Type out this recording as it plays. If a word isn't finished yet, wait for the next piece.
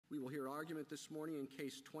will hear argument this morning in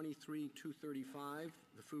Case 23-235,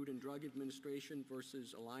 the Food and Drug Administration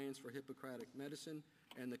versus Alliance for Hippocratic Medicine,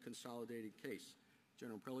 and the consolidated case.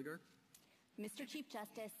 General Pilliger. Mr. Chief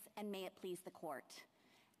Justice, and may it please the Court.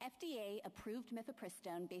 FDA approved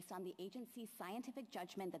Mifepristone based on the agency's scientific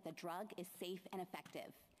judgment that the drug is safe and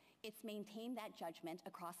effective. It's maintained that judgment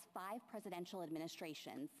across 5 presidential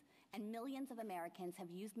administrations, and millions of Americans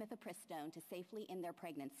have used Mifepristone to safely end their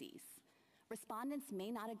pregnancies. Respondents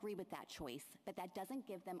may not agree with that choice, but that doesn't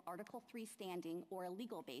give them Article III standing or a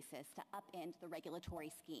legal basis to upend the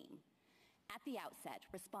regulatory scheme. At the outset,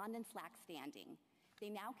 respondents lack standing. They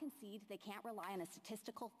now concede they can't rely on a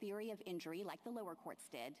statistical theory of injury like the lower courts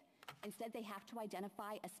did. Instead, they have to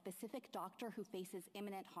identify a specific doctor who faces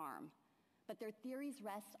imminent harm. But their theories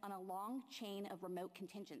rest on a long chain of remote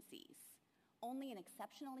contingencies. Only an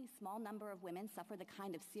exceptionally small number of women suffer the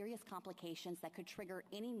kind of serious complications that could trigger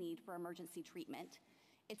any need for emergency treatment.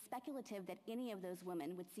 It's speculative that any of those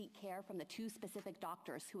women would seek care from the 2 specific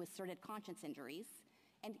doctors who asserted conscience injuries.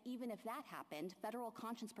 And even if that happened, federal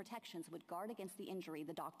conscience protections would guard against the injury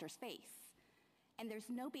the doctors face. And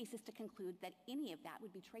there's no basis to conclude that any of that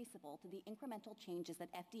would be traceable to the incremental changes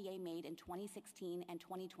that FDA made in 2016 and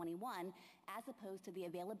 2021, as opposed to the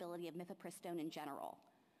availability of Mifepristone in general.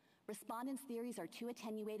 Respondents' theories are too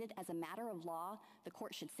attenuated as a matter of law. The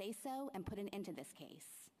Court should say so and put an end to this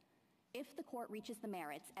case. If the Court reaches the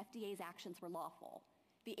merits, FDA's actions were lawful.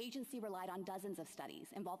 The agency relied on dozens of studies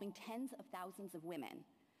involving tens of thousands of women.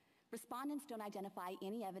 Respondents don't identify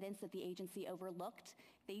any evidence that the agency overlooked.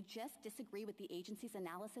 They just disagree with the agency's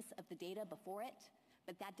analysis of the data before it,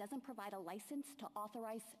 but that doesn't provide a license to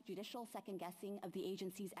authorize judicial second-guessing of the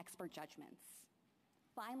agency's expert judgments.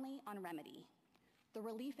 Finally, on remedy. The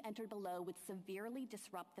relief entered below would severely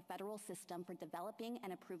disrupt the federal system for developing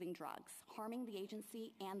and approving drugs, harming the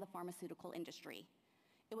agency and the pharmaceutical industry.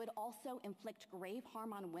 It would also inflict grave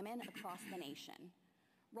harm on women across the nation.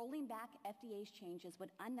 Rolling back FDA's changes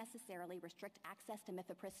would unnecessarily restrict access to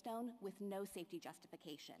Mifepristone with no safety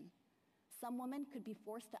justification. Some women could be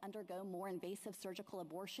forced to undergo more invasive surgical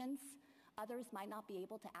abortions. Others might not be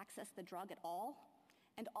able to access the drug at all.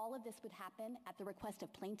 And all of this would happen at the request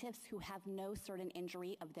of plaintiffs who have no certain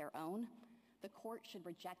injury of their own. The Court should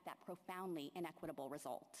reject that profoundly inequitable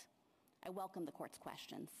result. I welcome the Court's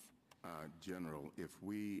questions. General, if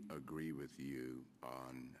we agree with you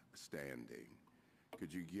on standing,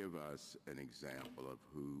 could you give us an example of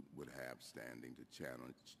who would have standing to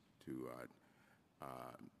challenge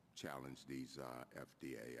these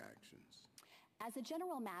FDA actions? As a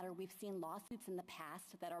general matter, we've seen lawsuits in the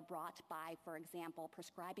past that are brought by, for example,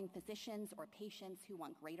 prescribing physicians or patients who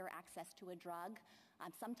want greater access to a drug.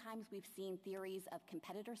 Sometimes we've seen theories of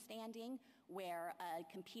competitor standing, where a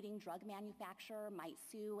competing drug manufacturer might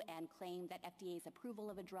sue and claim that FDA's approval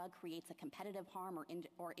of a drug creates a competitive harm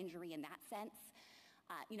or injury in that sense.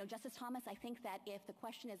 Justice Thomas, I think that if the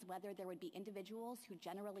question is whether there would be individuals who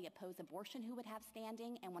generally oppose abortion who would have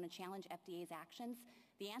standing and want to challenge FDA's actions,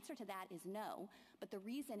 the answer to that is no. But the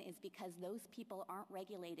reason is because those people aren't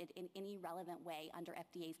regulated in any relevant way under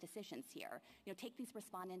FDA's decisions here. Take these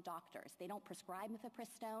respondent doctors. They don't prescribe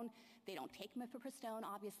Mifepristone. They don't take Mifepristone,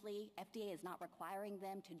 obviously. FDA is not requiring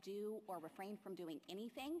them to do or refrain from doing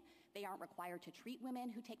anything. They aren't required to treat women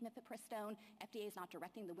who take Mifepristone. FDA is not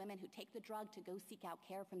directing the women who take the drug to go seek out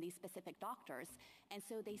care from these specific doctors. And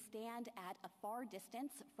so they stand at a far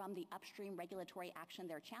distance from the upstream regulatory action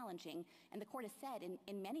they're challenging. And the Court has said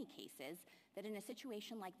in many cases that in a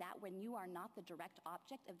situation like that, when you are not the direct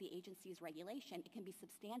object of the agency's regulation, it can be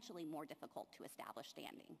substantially more difficult to establish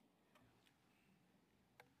standing.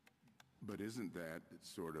 But isn't that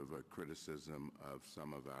sort of a criticism of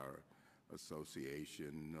some of our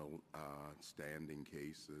associational standing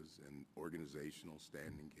cases and organizational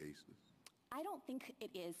standing cases? I don't think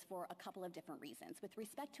it is for a couple of different reasons. With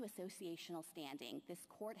respect to associational standing, this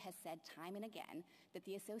Court has said time and again that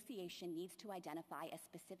the association needs to identify a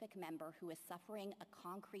specific member who is suffering a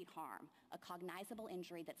concrete harm, a cognizable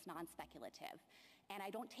injury that's non-speculative. And I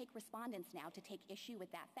don't take respondents now to take issue with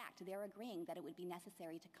that fact. They're agreeing that it would be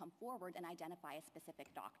necessary to come forward and identify a specific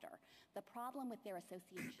doctor. The problem with their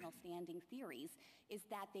associational standing theories is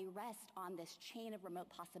that they rest on this chain of remote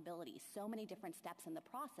possibilities, so many different steps in the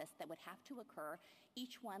process that would have to occur,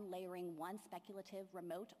 each one layering one speculative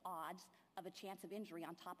remote odds of a chance of injury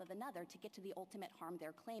on top of another to get to the ultimate harm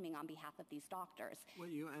they're claiming on behalf of these doctors. Well,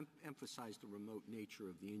 you emphasize the remote nature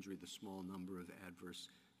of the injury, the small number of adverse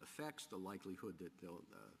effects, the likelihood that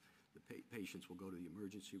the patients will go to the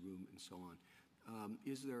emergency room, and so on.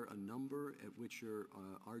 Is there a number at which your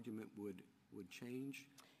argument would change?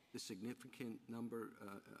 The significant number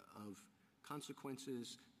of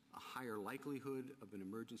consequences a higher likelihood of an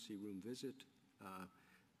emergency room visit,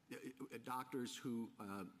 doctors who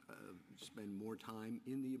spend more time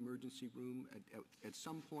in the emergency room. At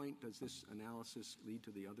some point, does this analysis lead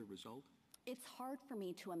to the other result? It's hard for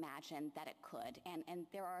me to imagine that it could, and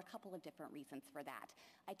there are a couple of different reasons for that.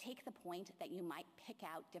 I take the point that you might pick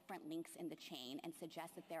out different links in the chain and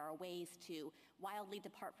suggest that there are ways to wildly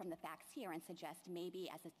depart from the facts here and suggest maybe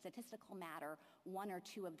as a statistical matter, one or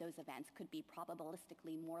two of those events could be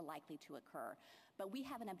probabilistically more likely to occur. But we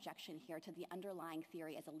have an objection here to the underlying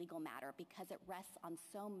theory as a legal matter because it rests on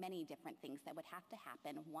so many different things that would have to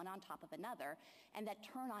happen one on top of another and that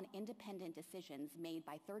turn on independent decisions made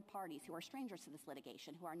by third parties who are strangers to this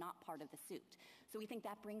litigation, who are not part of the suit. So we think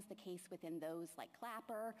that brings the case within those like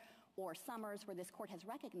Clapper or Summers, where this court has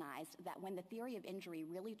recognized that when the theory of injury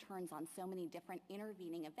really turns on so many different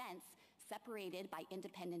intervening events separated by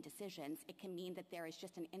independent decisions, it can mean that there is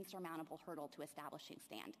just an insurmountable hurdle to establishing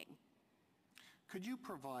standing. Could you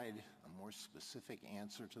provide a more specific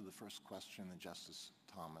answer to the first question that Justice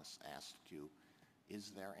Thomas asked you?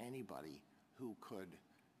 Is there anybody who could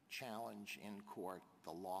challenge in court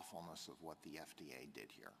the lawfulness of what the FDA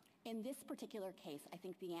did here? In this particular case, I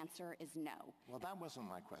think the answer is no. Well, that wasn't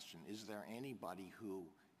my question. Is there anybody who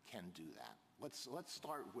can do that? Let's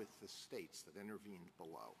start with the states that intervened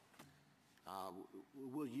below.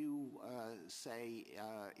 Will you say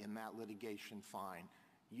in that litigation, fine,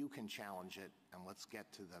 you can challenge it, and let's get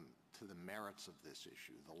to the merits of this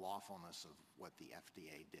issue, the lawfulness of what the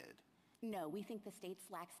FDA did? No, we think the states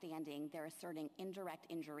lack standing. They're asserting indirect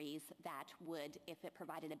injuries that would, if it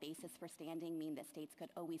provided a basis for standing, mean that states could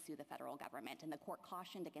always sue the federal government. And the court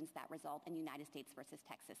cautioned against that result in United States versus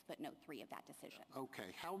Texas, footnote 3 of that decision.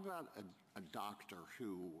 Okay, how about a doctor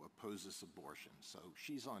who opposes abortion? So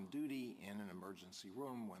she's on duty in an emergency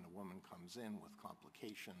room when a woman comes in with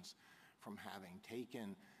complications from having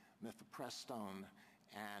taken Mifepristone,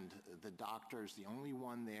 and the doctor's the only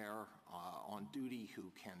one there on duty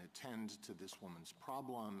who can attend to this woman's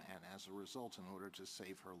problem, and as a result, in order to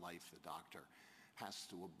save her life, the doctor has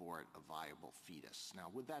to abort a viable fetus.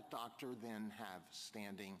 Now, would that doctor then have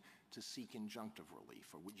standing to seek injunctive relief,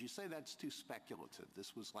 or would you say that's too speculative?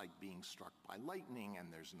 This was like being struck by lightning, and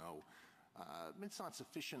there's no, it's not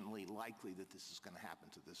sufficiently likely that this is going to happen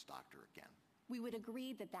to this doctor again. We would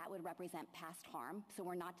agree that that would represent past harm, so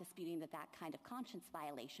we're not disputing that that kind of conscience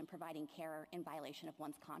violation, providing care in violation of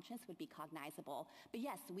one's conscience, would be cognizable. But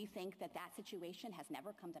yes, we think that that situation has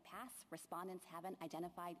never come to pass. Respondents haven't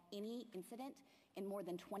identified any incident in more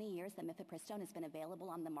than 20 years that Mifepristone has been available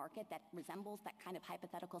on the market that resembles that kind of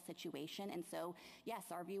hypothetical situation. And so, yes,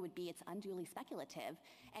 our view would be it's unduly speculative.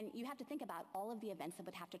 And you have to think about all of the events that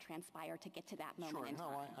would have to transpire to get to that moment in time.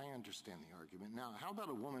 Sure, I understand the argument. Now, how about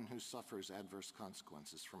a woman who suffers adverse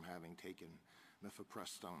consequences from having taken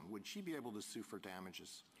Mifepristone? Would she be able to sue for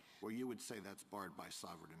damages? Or you would say that's barred by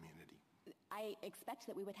sovereign immunity? I expect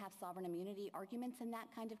that we would have sovereign immunity arguments in that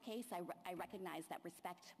kind of case. I recognize that with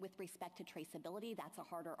respect to traceability, that's a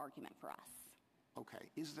harder argument for us. Okay.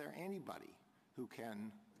 Is there anybody who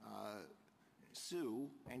can sue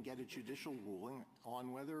and get a judicial ruling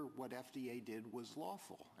on whether what FDA did was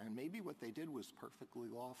lawful? And maybe what they did was perfectly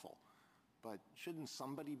lawful. But shouldn't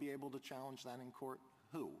somebody be able to challenge that in court?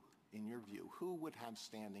 Who, in your view? Who would have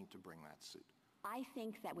standing to bring that suit? I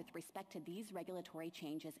think that with respect to these regulatory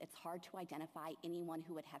changes, it's hard to identify anyone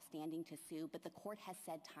who would have standing to sue, but the court has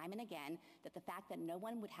said time and again that the fact that no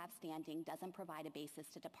one would have standing doesn't provide a basis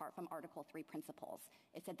to depart from Article 3 principles.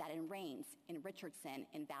 It said that in Raines, in Richardson,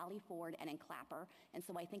 in Valley Ford, and in Clapper. And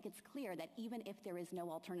so I think it's clear that even if there is no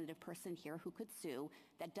alternative person here who could sue,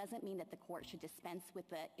 that doesn't mean that the court should dispense with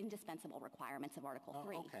the indispensable requirements of Article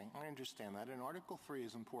 3. Okay, I understand that. And Article 3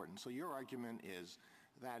 is important. So your argument is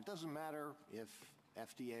that it doesn't matter if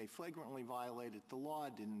FDA flagrantly violated the law,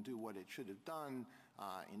 didn't do what it should have done,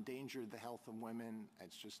 endangered the health of women.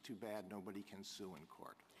 It's just too bad nobody can sue in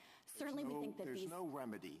court. Certainly we think that there's no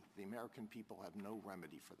remedy. The American people have no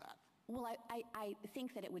remedy for that. Well, I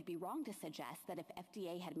think that it would be wrong to suggest that if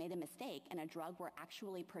FDA had made a mistake and a drug were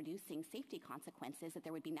actually producing safety consequences, that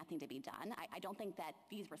there would be nothing to be done. I don't think that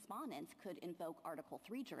these respondents could invoke Article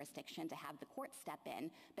 3 jurisdiction to have the court step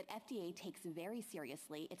in, but FDA takes very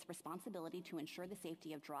seriously its responsibility to ensure the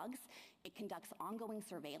safety of drugs. It conducts ongoing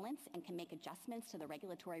surveillance and can make adjustments to the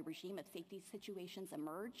regulatory regime if safety situations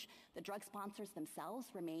emerge. The drug sponsors themselves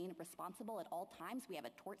remain responsible at all times. We have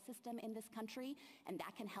a tort system in this country, and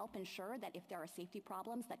that can help ensure that if there are safety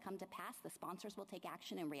problems that come to pass, the sponsors will take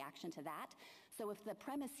action in reaction to that. So if the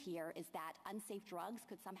premise here is that unsafe drugs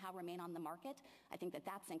could somehow remain on the market, I think that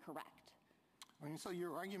that's incorrect. I mean, so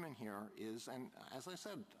your argument here is, and as I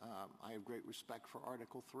said, I have great respect for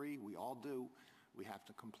Article 3. We all do. We have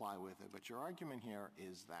to comply with it. But your argument here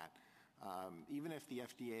is that even if the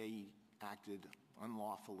FDA acted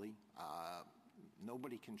unlawfully,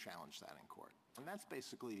 nobody can challenge that in court. And that's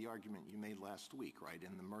basically the argument you made last week, right?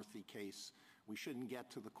 In the Murphy case, we shouldn't get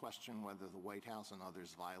to the question whether the White House and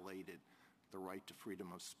others violated the right to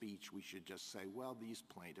freedom of speech. We should just say, well, these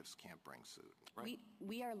plaintiffs can't bring suit, right?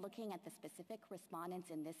 We are looking at the specific respondents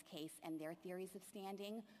in this case and their theories of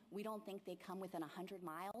standing. We don't think they come within 100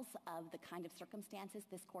 miles of the kind of circumstances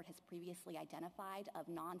this court has previously identified of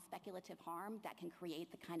non-speculative harm that can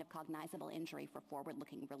create the kind of cognizable injury for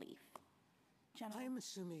forward-looking relief. I'm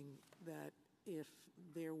assuming that if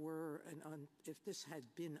there were if this had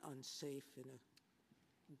been unsafe in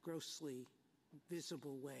a grossly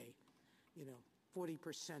visible way,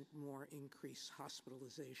 40% more increased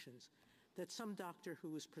hospitalizations, that some doctor who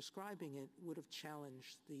was prescribing it would have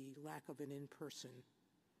challenged the lack of an in-person.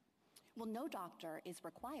 Well, no doctor is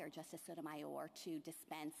required, Justice Sotomayor, to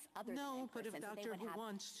dispense other than in-person. No, but if a doctor who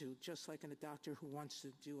wants to, just like a doctor who wants to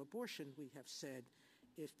do abortion, we have said,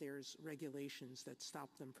 if there's regulations that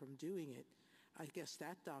stop them from doing it, I guess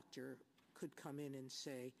that doctor could come in and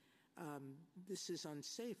say, this is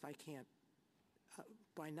unsafe. I can't,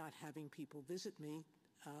 by not having people visit me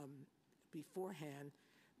beforehand,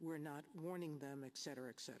 we're not warning them, et cetera,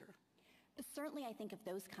 et cetera. Certainly, I think if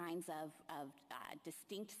those kinds of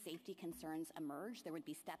distinct safety concerns emerge, there would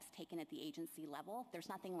be steps taken at the agency level. There's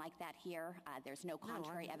nothing like that here. There's no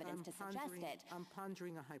contrary evidence to suggest it. I'm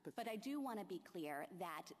pondering a hypothetical. But I do want to be clear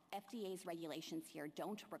that FDA's regulations here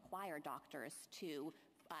don't require doctors to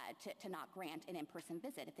not grant an in-person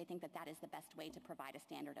visit if they think that that is the best way to provide a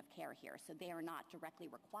standard of care here. So they are not directly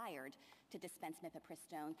required to dispense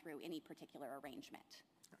Mifepristone through any particular arrangement.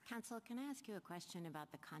 Counsel, can I ask you a question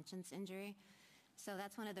about the conscience injury? So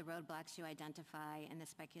that's one of the roadblocks you identify in the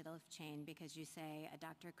speculative chain, because you say a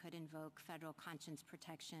doctor could invoke federal conscience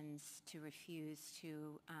protections to refuse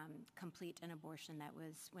to complete an abortion that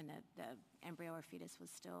was when the embryo or fetus was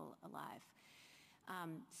still alive.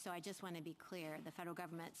 So I just want to be clear, the federal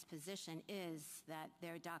government's position is that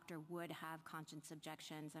their doctor would have conscience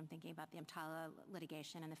objections. I'm thinking about the EMTALA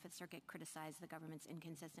litigation, and the Fifth Circuit criticized the government's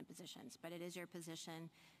inconsistent positions. But it is your position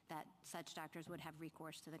that such doctors would have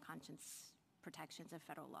recourse to the conscience protections of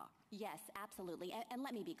federal law. Yes, absolutely. And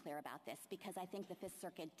let me be clear about this, because I think the Fifth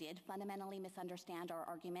Circuit did fundamentally misunderstand our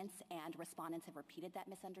arguments, and respondents have repeated that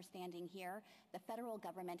misunderstanding here. The federal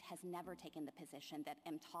government has never taken the position that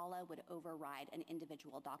EMTALA would override an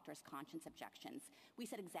individual doctor's conscience objections. We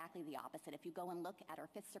said exactly the opposite. If you go and look at our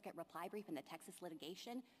Fifth Circuit reply brief in the Texas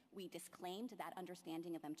litigation, we disclaimed that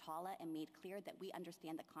understanding of EMTALA and made clear that we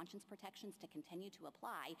understand the conscience protections to continue to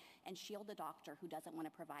apply and shield the doctor who doesn't want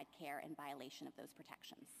to provide care in violation of those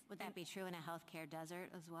protections. Would that be true in a healthcare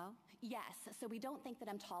desert as well? Yes. So we don't think that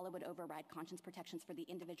EMTALA would override conscience protections for the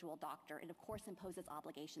individual doctor. It, of course, imposes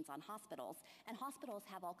obligations on hospitals, and hospitals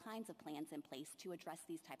have all kinds of plans in place to address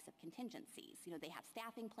these types of contingencies. They have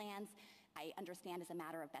staffing plans. I understand as a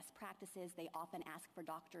matter of best practices, they often ask for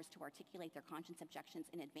doctors to articulate their conscience objections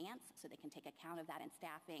in advance so they can take account of that in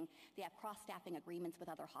staffing. They have cross-staffing agreements with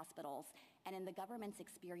other hospitals. And in the government's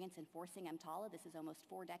experience enforcing EMTALA, this is almost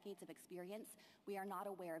 4 decades of experience, we are not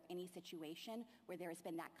aware of any situation where there has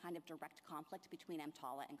been that kind of direct conflict between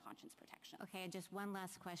EMTALA and conscience protection. Okay, and just one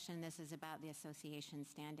last question. This is about the association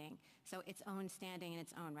standing. So its own standing in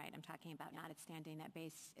its own right. I'm talking about not its standing that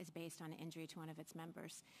is based on an injury to one of its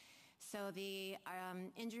members. So the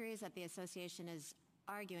injuries that the association is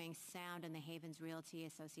arguing sound in the Havens Realty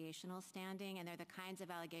associational standing, and they're the kinds of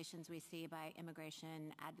allegations we see by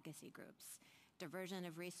immigration advocacy groups. Diversion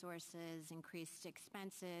of resources, increased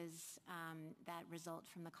expenses that result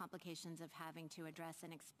from the complications of having to address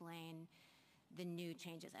and explain the new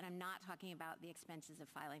changes. And I'm not talking about the expenses of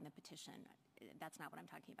filing the petition. That's not what I'm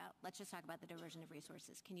talking about. Let's just talk about the diversion of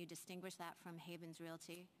resources. Can you distinguish that from Havens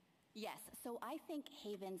Realty? Yes. So I think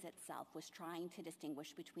Havens itself was trying to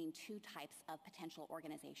distinguish between 2 types of potential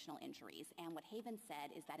organizational injuries. And what Havens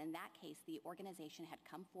said is that in that case, the organization had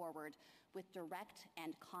come forward with direct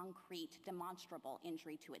and concrete, demonstrable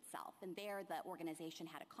injury to itself. And there, the organization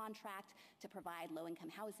had a contract to provide low-income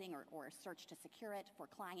housing or a search to secure it for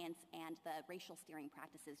clients, and the racial steering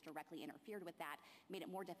practices directly interfered with that, made it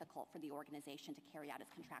more difficult for the organization to carry out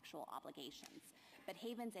its contractual obligations. But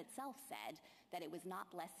Havens itself said that it was not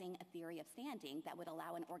blessing a theory of standing that would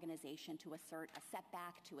allow an organization to assert a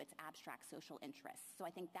setback to its abstract social interests. So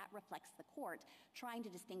I think that reflects the court trying to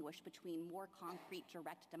distinguish between more concrete,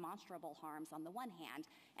 direct, demonstrable harms on the one hand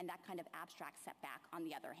and that kind of abstract setback on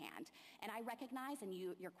the other hand. And I recognize, and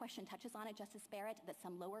your question touches on it, Justice Barrett, that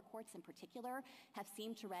some lower courts in particular have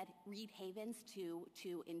seemed to read Havens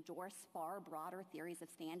to endorse far broader theories of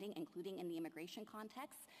standing, including in the immigration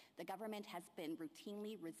context. The government has been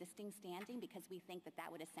routinely resisting standing because we think that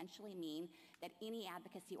that would essentially mean that any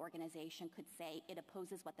advocacy organization could say it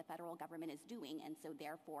opposes what the federal government is doing and so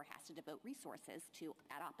therefore has to devote resources to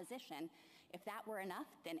that opposition. If that were enough,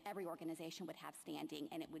 then every organization would have standing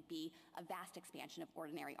and it would be a vast expansion of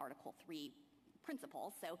ordinary Article 3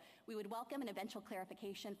 principles. So we would welcome an eventual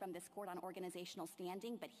clarification from this court on organizational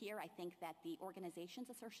standing, but here I think that the organization's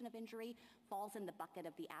assertion of injury falls in the bucket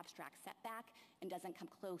of the abstract setback and doesn't come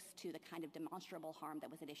close to the kind of demonstrable harm that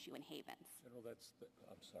was at issue in Havens. General,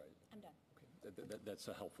 I'm sorry. I'm done. Okay. That's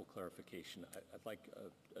a helpful clarification. I'd like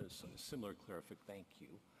a similar clarification. Thank you.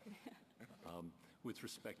 With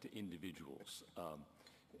respect to individuals,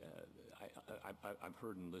 I've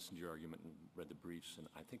heard and listened to your argument and read the briefs, and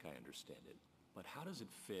I think I understand it. But how does it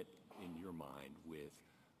fit in your mind with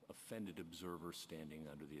offended observers standing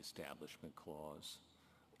under the Establishment Clause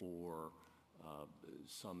or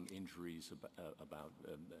some injuries about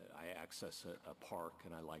I access a park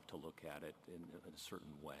and I like to look at it in a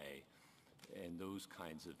certain way, and those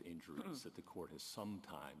kinds of injuries that the court has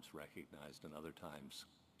sometimes recognized and other times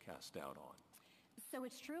cast doubt on? So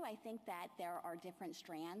it's true, I think, that there are different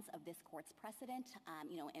strands of this court's precedent,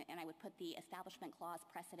 and I would put the Establishment Clause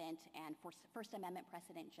precedent and First Amendment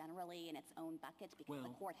precedent generally in its own bucket because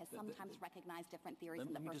the court has sometimes recognized different theories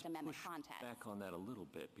in the First Amendment context. Let me just push back on that a little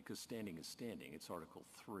bit because standing is standing. It's Article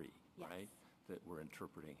 3, yes, right, that we're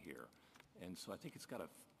interpreting here. And so I think we've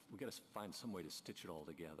got to find some way to stitch it all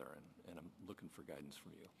together, and I'm looking for guidance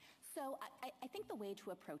from you. So I think the way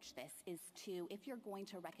to approach this is to, if you're going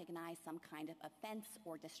to recognize some kind of offense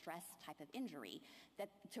or distress type of injury, that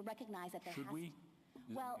to recognize that there Should we?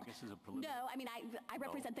 Well, I guess as a preliminary. no, I mean, I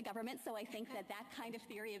represent the government, so I think that kind of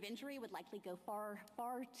theory of injury would likely go far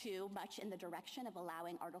too much in the direction of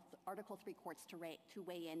allowing Article 3 courts to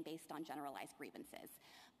weigh in based on generalized grievances.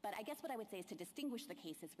 But I guess what I would say is to distinguish the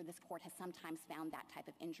cases where this court has sometimes found that type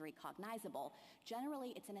of injury cognizable.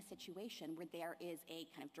 Generally, it's in a situation where there is a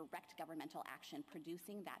kind of direct governmental action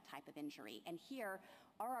producing that type of injury. And here,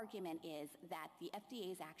 our argument is that the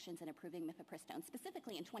FDA's actions in approving Mifepristone,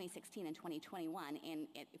 specifically in 2016 and 2021,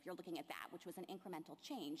 if you're looking at that, which was an incremental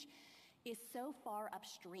change, is so far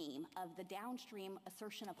upstream of the downstream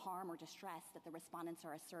assertion of harm or distress that the respondents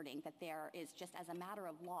are asserting that there is just as a matter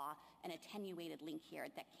of law an attenuated link here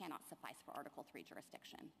that cannot suffice for Article 3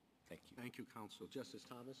 jurisdiction. Thank you. Thank you, counsel. Justice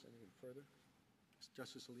Thomas, anything further?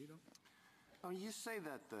 Justice Alito? You say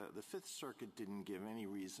that the Fifth Circuit didn't give any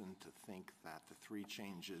reason to think that the 3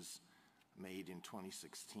 changes made in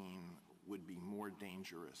 2016 would be more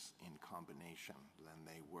dangerous in combination than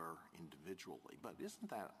they were individually. But isn't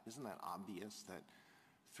that obvious that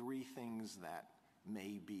 3 things that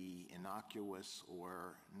may be innocuous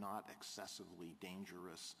or not excessively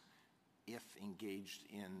dangerous, if engaged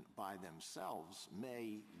in by themselves,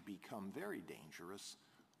 may become very dangerous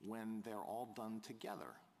when they're all done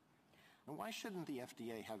together? And why shouldn't the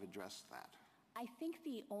FDA have addressed that? I think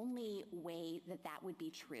the only way that would be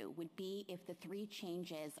true would be if the 3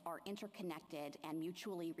 changes are interconnected and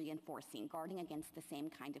mutually reinforcing, guarding against the same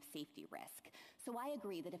kind of safety risk. So I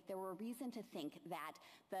agree that if there were reason to think that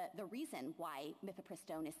the reason why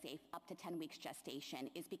Mifepristone is safe up to 10 weeks gestation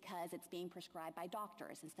is because it's being prescribed by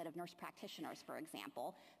doctors instead of nurse practitioners, for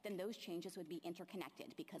example, then those changes would be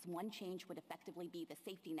interconnected because one change would effectively be the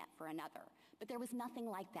safety net for another. But there was nothing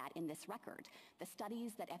like that in this record. The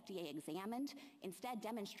studies that FDA examined instead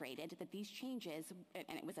demonstrated that these changes,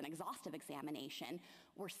 and it was an exhaustive examination,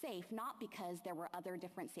 were safe not because there were other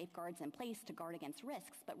different safeguards in place to guard against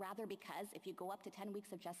risks, but rather because if you go up to 10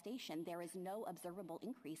 weeks of gestation, there is no observable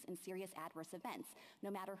increase in serious adverse events,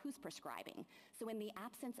 no matter who's prescribing. So in the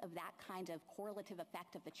absence of that kind of correlative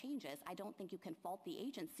effect of the changes, I don't think you can fault the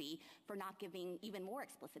agency for not giving even more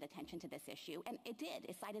explicit attention to this issue. And it did.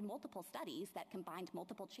 It cited multiple studies that combined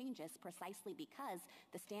multiple changes precisely because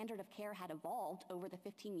the standard of care had evolved over the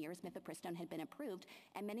 15 years Mifepristone had been approved,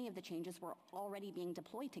 and many of the changes were already being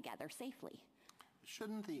deployed together safely.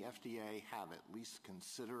 Shouldn't the FDA have at least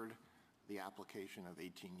considered the application of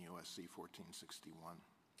 18 U.S.C. 1461?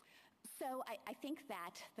 So I think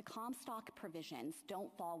that the Comstock provisions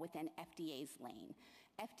don't fall within FDA's lane.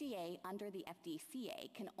 FDA, under the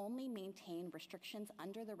FDCA, can only maintain restrictions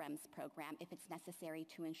under the REMS program if it's necessary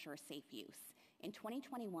to ensure safe use. In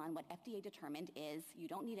 2021, what FDA determined is you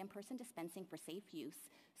don't need in-person dispensing for safe use,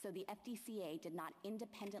 so the FDCA did not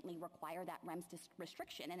independently require that REMS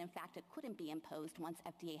restriction, and in fact, it couldn't be imposed once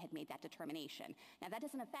FDA had made that determination. Now, that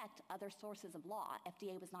doesn't affect other sources of law.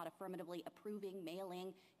 FDA was not affirmatively approving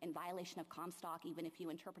mailing in violation of Comstock, even if you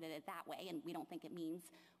interpreted it that way, and we don't think it means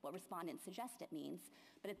what respondents suggest it means.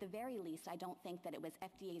 But at the very least, I don't think that it was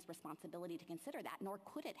FDA's responsibility to consider that, nor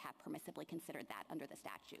could it have permissibly considered that under the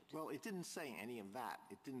statute. Well, it didn't say any of that.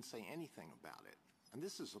 It didn't say anything about it. And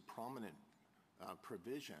this is a prominent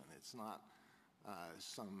provision. It's not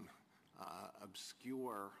some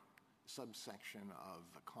obscure subsection of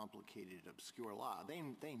a complicated, obscure law.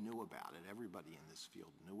 They knew about it. Everybody in this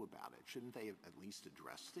field knew about it. Shouldn't they have at least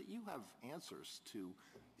addressed it? You have answers to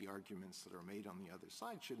the arguments that are made on the other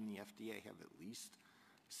side. Shouldn't the FDA have at least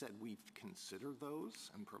said we've considered those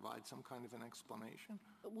and provide some kind of an explanation?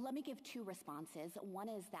 Well, let me give two responses. One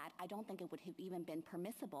is that I don't think it would have even been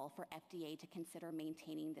permissible for FDA to consider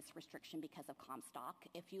maintaining this restriction because of Comstock.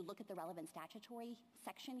 If you look at the relevant statutory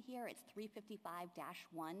section here, it's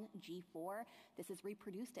 355-1G4. This is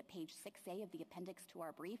reproduced at page 6A of the appendix to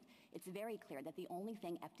our brief. It's very clear that the only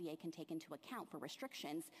thing FDA can take into account for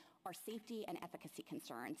restrictions are safety and efficacy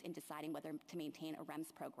concerns in deciding whether to maintain a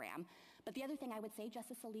REMS program. But the other thing I would say,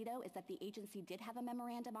 Justice Alito, is that the agency did have a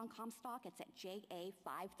memorandum on Comstock. It's at JA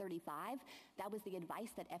 535. That was the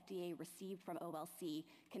advice that FDA received from OLC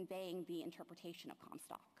conveying the interpretation of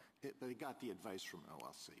Comstock. But it got the advice from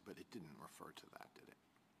OLC, but it didn't refer to that, did it?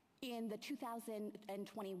 In the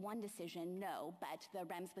 2021 decision, no, but the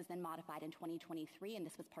REMS was then modified in 2023, and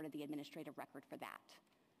this was part of the administrative record for that.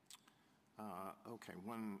 Okay,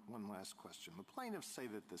 one last question. The plaintiffs say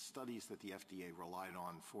that the studies that the FDA relied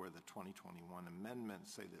on for the 2021 amendment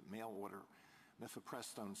say that mail order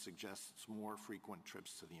Mifepristone suggests more frequent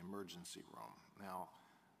trips to the emergency room. Now,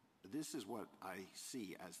 this is what I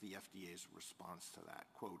see as the FDA's response to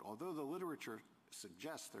that. Quote, although the literature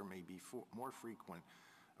suggests there may be more frequent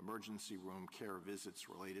emergency room care visits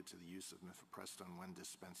related to the use of Mifepristone when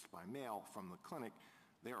dispensed by mail from the clinic,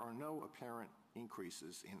 there are no apparent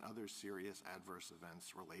increases in other serious adverse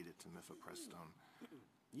events related to Mifepristone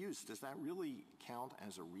use. Does that really count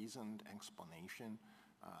as a reasoned explanation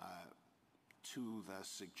to the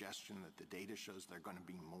suggestion that the data shows there are going to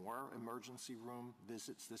be more emergency room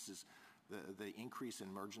visits? This is the increase in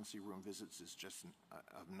emergency room visits is just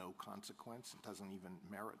of no consequence. It doesn't even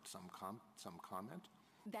merit some comment.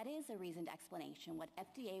 That is a reasoned explanation. What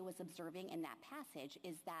FDA was observing in that passage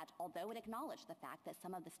is that although it acknowledged the fact that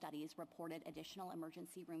some of the studies reported additional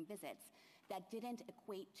emergency room visits, that didn't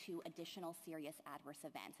equate to additional serious adverse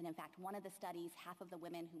events. And in fact, one of the studies, half of the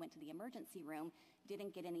women who went to the emergency room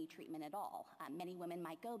didn't get any treatment at all. Many women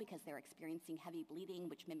might go because they're experiencing heavy bleeding,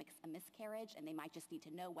 which mimics a miscarriage, and they might just need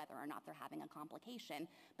to know whether or not they're having a complication.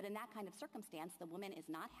 But in that kind of circumstance, the woman is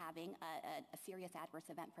not having a serious adverse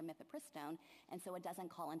event from Mifepristone, and so it doesn't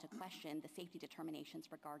call into question the safety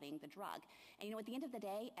determinations regarding the drug. And at the end of the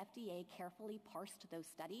day, FDA carefully parsed those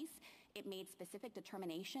studies. It made specific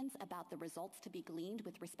determinations about the results to be gleaned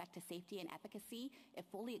with respect to safety and efficacy. It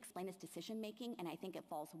fully explained its decision-making, and I think it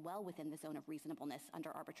falls well within the zone of reasonableness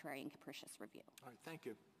under arbitrary and capricious review. All right, thank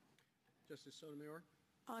you. Justice Sotomayor?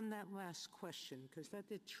 On that last question, because that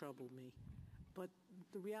did trouble me, but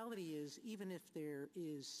the reality is, even if there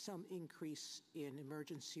is some increase in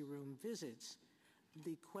emergency room visits,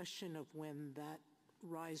 the question of when that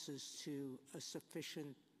rises to a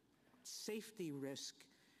sufficient safety risk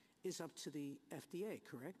is up to the FDA,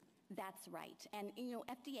 correct? That's right. And,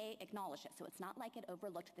 FDA acknowledged it, so it's not like it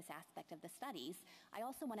overlooked this aspect of the studies. I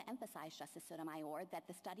also want to emphasize, Justice Sotomayor, that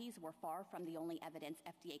the studies were far from the only evidence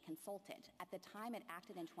FDA consulted. At the time it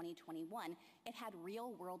acted in 2021, it had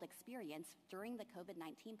real-world experience during the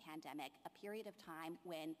COVID-19 pandemic, a period of time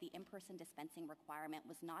when the in-person dispensing requirement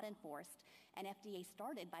was not enforced, and FDA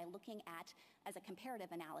started by looking at, as a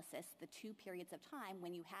comparative analysis, the two periods of time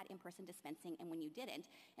when you had in-person dispensing and when you didn't,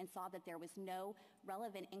 and saw that there was no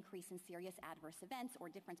relevant increase in serious adverse events or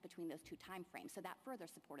difference between those two time frames. So that further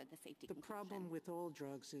supported the safety conclusion. The problem with all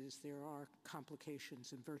drugs is there are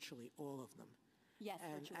complications in virtually all of them. Yes,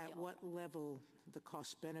 and virtually at all. what level the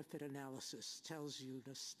cost-benefit analysis tells you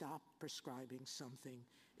to stop prescribing something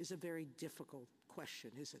is a very difficult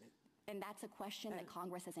question, isn't it? And that's a question that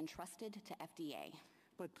Congress has entrusted to FDA.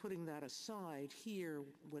 But putting that aside, here,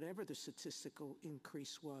 whatever the statistical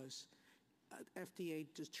increase was, FDA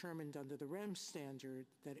determined under the REMS standard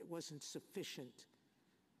that it wasn't sufficient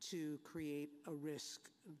to create a risk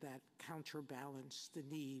that counterbalanced the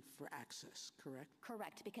need for access, correct?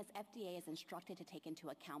 Correct, because FDA is instructed to take into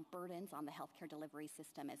account burdens on the healthcare delivery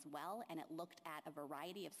system as well, and it looked at a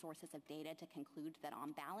variety of sources of data to conclude that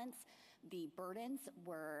on balance, the burdens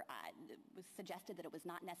were suggested that it was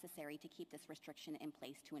not necessary to keep this restriction in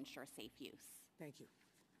place to ensure safe use. Thank you.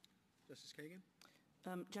 Justice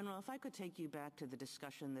Kagan? General, if I could take you back to the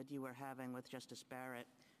discussion that you were having with Justice Barrett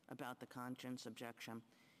about the conscience objection,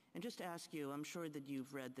 and just ask you, I'm sure that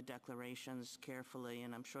you've read the declarations carefully,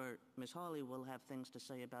 and I'm sure Ms. Hawley will have things to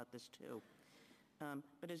say about this too.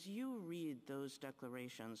 But as you read those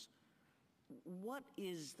declarations, what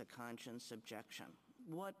is the conscience objection?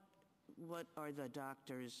 What are the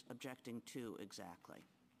doctors objecting to exactly?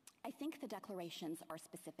 I think the declarations are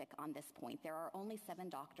specific on this point. There are only 7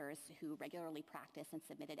 doctors who regularly practice and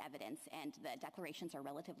submitted evidence, and the declarations are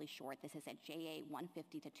relatively short. This is at JA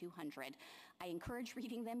 150 to 200. I encourage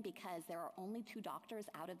reading them because there are only 2 doctors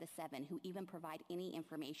out of the 7 who even provide any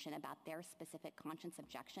information about their specific conscience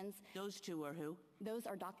objections. Those 2 are who? Those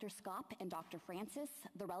are Dr. Skop and Dr. Francis.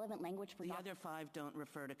 The relevant language for the other 5 don't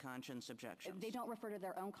refer to conscience objections. They don't refer to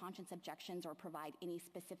their own conscience objections or provide any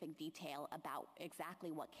specific detail about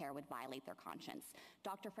exactly what care would violate their conscience.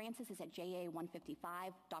 Dr. Francis is at JA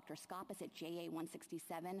 155. Dr. Skop is at JA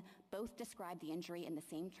 167. Both describe the injury in the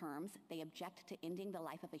same terms. They object to ending the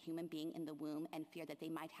life of a human being in the womb and fear that they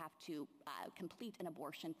might have to complete an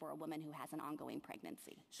abortion for a woman who has an ongoing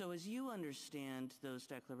pregnancy. So as you understand those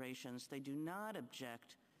declarations, they do not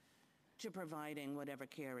object to providing whatever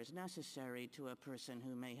care is necessary to a person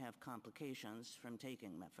who may have complications from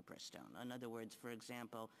taking Mifepristone. In other words, for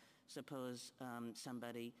example, suppose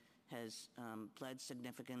somebody has bled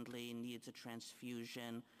significantly, needs a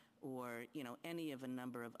transfusion, or any of a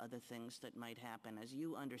number of other things that might happen. As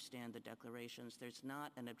you understand the declarations, there's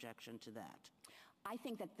not an objection to that. I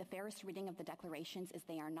think that the fairest reading of the declarations is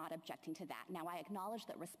they are not objecting to that. Now, I acknowledge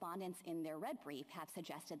that respondents in their red brief have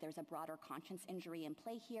suggested there's a broader conscience injury in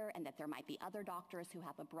play here and that there might be other doctors who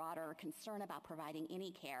have a broader concern about providing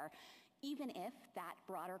any care. Even if that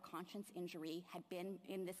broader conscience injury had been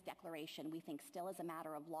in this declaration, we think still as a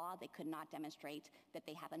matter of law, they could not demonstrate that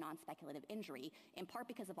they have a non-speculative injury, in part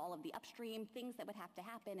because of all of the upstream things that would have to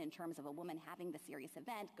happen in terms of a woman having the serious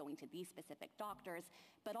event, going to these specific doctors,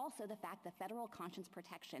 but also the fact that federal conscience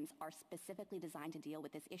protections are specifically designed to deal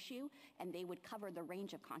with this issue, and they would cover the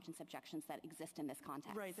range of conscience objections that exist in this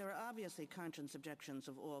context. Right. There are obviously conscience objections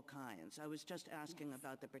of all kinds. I was just asking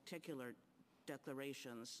about the particular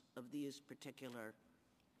declarations of these particular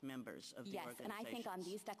members of the organizations. Yes, and I think on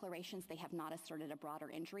these declarations they have not asserted a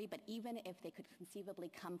broader injury, but even if they could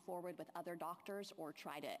conceivably come forward with other doctors or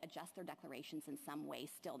try to adjust their declarations in some way,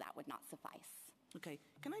 still that would not suffice. Okay.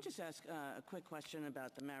 Can I just ask a quick question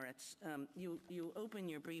about the merits? You open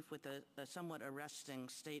your brief with a somewhat arresting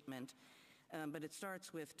statement, but it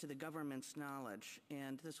starts with "to the government's knowledge,"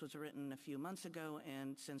 and this was written a few months ago,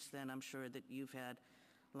 and since then I'm sure that you've had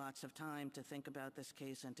lots of time to think about this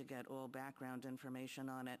case and to get all background information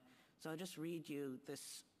on it. So I'll just read you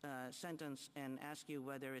this sentence and ask you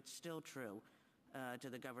whether it's still true to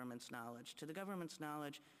the government's knowledge. To the government's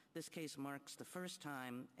knowledge, this case marks the first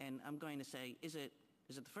time, and I'm going to say, is it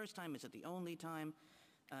the first time? Is it the only time?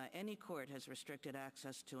 Any court has restricted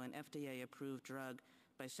access to an FDA-approved drug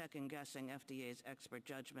by second-guessing FDA's expert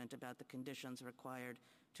judgment about the conditions required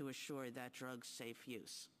to assure that drug's safe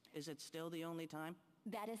use. Is it still the only time?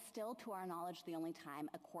 That is still, to our knowledge, the only time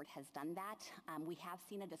a court has done that. We have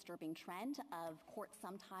seen a disturbing trend of courts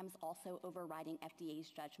sometimes also overriding FDA's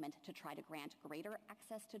judgment to try to grant greater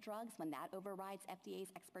access to drugs when that overrides FDA's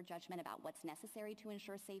expert judgment about what's necessary to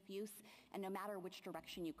ensure safe use. And no matter which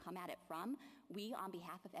direction you come at it from, we, on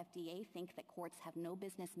behalf of FDA, think that courts have no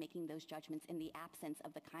business making those judgments in the absence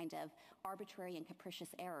of the kind of arbitrary and capricious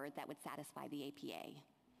error that would satisfy the APA.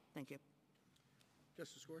 Thank you.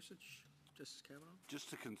 Justice Gorsuch? Justice Kavanaugh? Just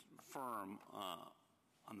to confirm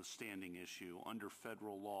on the standing issue, under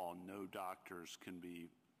federal law, no doctors can be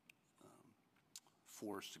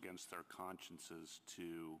forced against their consciences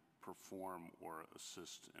to perform or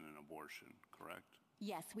assist in an abortion, correct?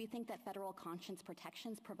 Yes, we think that federal conscience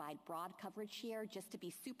protections provide broad coverage here. Just to be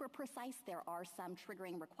super precise, there are some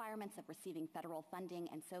triggering requirements of receiving federal funding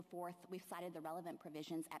and so forth. We've cited the relevant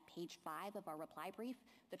provisions at page 5 of our reply brief.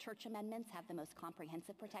 The church amendments have the most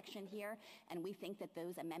comprehensive protection here, and we think that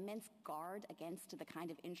those amendments guard against the kind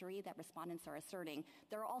of injury that respondents are asserting.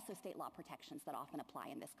 There are also state law protections that often apply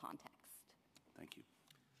in this context. Thank you.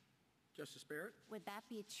 Justice Barrett? Would that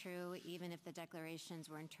be true even if the declarations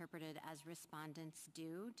were interpreted as respondents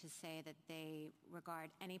do, to say that they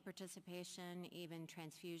regard any participation, even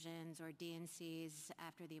transfusions or DNCs,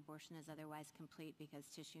 after the abortion is otherwise complete because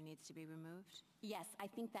tissue needs to be removed? Yes, I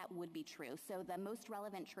think that would be true. So the most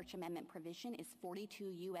relevant Church Amendment provision is 42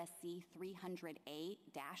 U.S.C.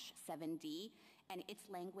 300A-7D, and its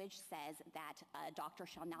language says that a doctor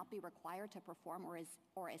shall not be required to perform or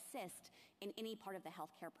assist in any part of the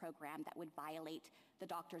healthcare program that would violate the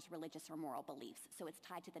doctor's religious or moral beliefs. So it's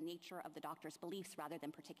tied to the nature of the doctor's beliefs rather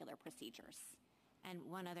than particular procedures. And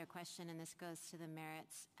one other question, and this goes to the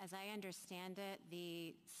merits. As I understand it,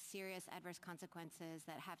 the serious adverse consequences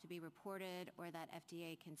that have to be reported or that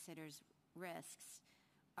FDA considers risks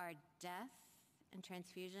are death and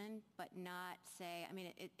transfusion, but not, say, I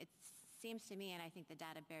mean, it seems to me, and I think the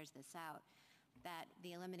data bears this out, that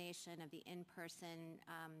the elimination of the in-person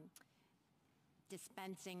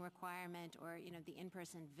dispensing requirement or, the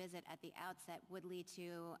in-person visit at the outset would lead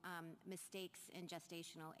to mistakes in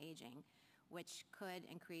gestational aging, which could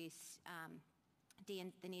increase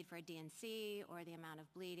the need for a DNC or the amount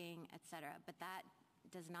of bleeding, et cetera. But that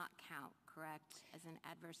does not count, correct, as an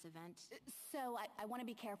adverse event? So I want to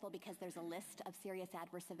be careful because there's a list of serious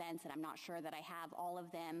adverse events, and I'm not sure that I have all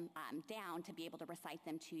of them down to be able to recite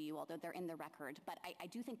them to you, although they're in the record. But I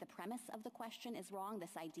do think the premise of the question is wrong,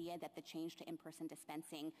 this idea that the change to in-person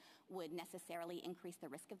dispensing would necessarily increase the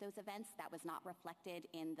risk of those events. That was not reflected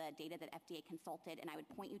in the data that FDA consulted, and I would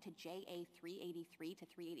point you to JA 383 to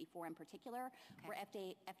 384 in particular, where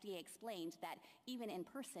FDA explained that even in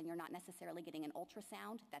person, you're not necessarily getting an ultrasound.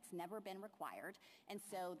 That's never been required. And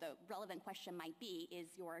so the relevant question might be,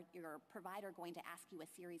 is your provider going to ask you a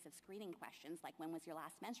series of screening questions, like when was your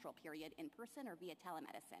last menstrual period, in person or via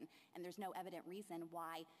telemedicine? And there's no evident reason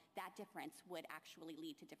why that difference would actually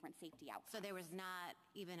lead to different safety outcomes. So there was not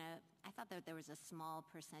even I thought that there was a small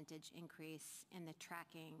percentage increase in the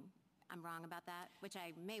tracking. I'm wrong about that, which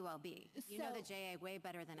I may well be. You know the JA way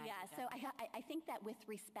better than I do. Yeah, so I think that with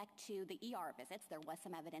respect to the ER visits, there was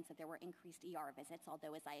some evidence that there were increased ER visits,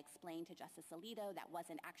 although as I explained to Justice Alito, that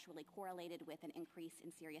wasn't actually correlated with an increase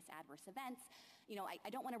in serious adverse events.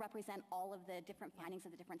 I don't want to represent all of the different findings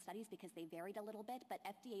of the different studies because they varied a little bit, but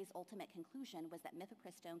FDA's ultimate conclusion was that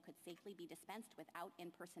Mifepristone could safely be dispensed without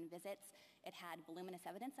in-person visits. It had voluminous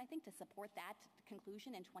evidence, I think, to support that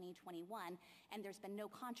conclusion in 2021, and there's been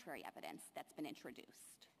no contrary evidence that's been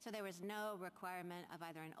introduced. So there was no requirement of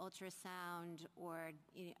either an ultrasound or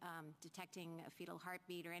detecting a fetal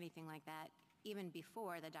heartbeat or anything like that, even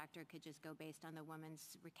before the doctor could just go based on the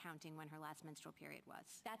woman's recounting when her last menstrual period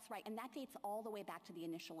was. That's right, and that dates all the way back to the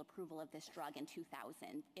initial approval of this drug in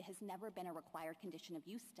 2000. It has never been a required condition of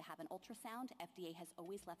use to have an ultrasound. FDA has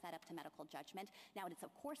always left that up to medical judgment. Now, it is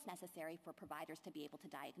of course necessary for providers to be able to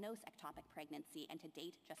diagnose ectopic pregnancy and to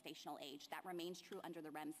date gestational age. That remains true under the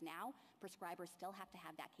REMS now. Prescribers still have to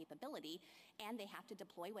have that capability, and they have to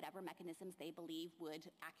deploy whatever mechanisms they believe would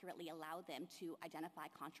accurately allow them to identify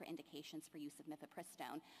contraindications for use of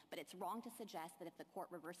Mifepristone. But it's wrong to suggest that if the court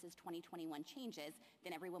reverses 2021 changes,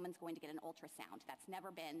 then every woman's going to get an ultrasound. That's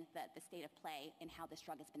never been the state of play in how this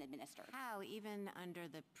drug has been administered. How, even under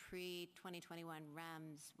the pre-2021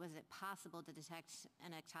 REMS, was it possible to detect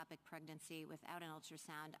an ectopic pregnancy without an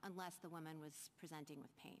ultrasound unless the woman was presenting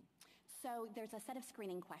with pain? So there's a set of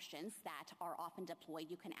screening questions that are often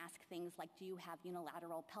deployed. You can ask things like, do you have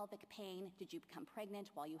unilateral pelvic pain? Did you become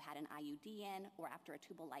pregnant while you had an IUD in or after a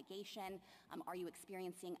tubal ligation? Are you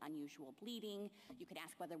experiencing unusual bleeding? You could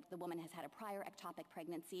ask whether the woman has had a prior ectopic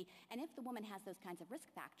pregnancy. And if the woman has those kinds of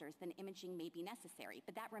risk factors, then imaging may be necessary.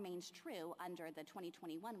 But that remains true under the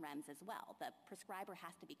 2021 REMS as well. The prescriber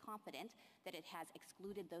has to be confident that it has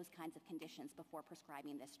excluded those kinds of conditions before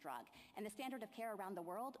prescribing this drug. And the standard of care around the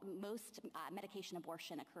world, most medication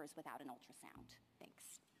abortion occurs without an ultrasound.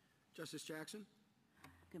 Thanks. Justice Jackson?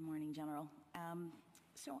 Good morning, General.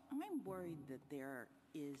 So I'm worried that there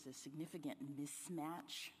is a significant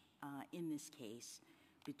mismatch in this case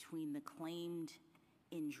between the claimed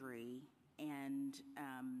injury and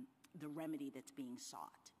the remedy that's being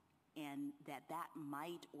sought, and that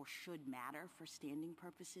might or should matter for standing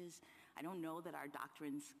purposes. I don't know that our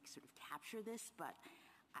doctrines sort of capture this, but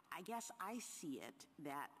I guess I see it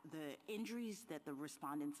that the injuries that the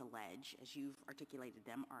respondents allege, as you've articulated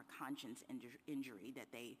them, are a conscience injury, that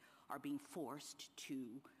they are being forced to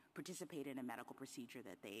participate in a medical procedure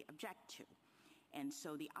that they object to. And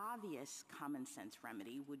so the obvious common sense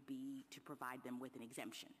remedy would be to provide them with an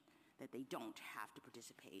exemption, that they don't have to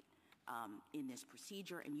participate, in this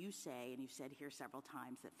procedure, and you say, and you've said here several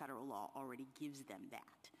times, that federal law already gives them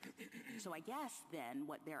that. So I guess then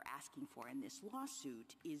what they're asking for in this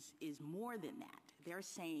lawsuit is more than that. They're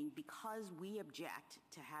saying because we object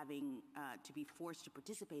to having to be forced to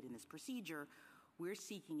participate in this procedure, we're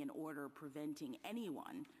seeking an order preventing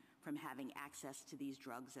anyone from having access to these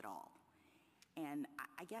drugs at all. And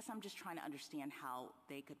I guess I'm just trying to understand how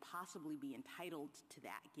they could possibly be entitled to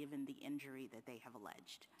that given the injury that they have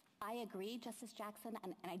alleged. I agree, Justice Jackson,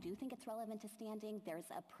 and I do think it's relevant to standing.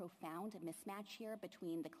 There's a profound mismatch here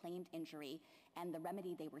between the claimed injury and the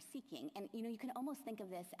remedy they were seeking. And, you can almost think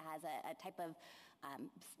of this as a type of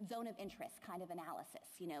zone of interest kind of analysis.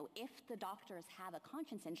 If the doctors have a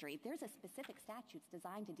conscience injury, there's a specific statute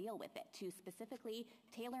designed to deal with it, to specifically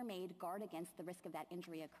tailor-made guard against the risk of that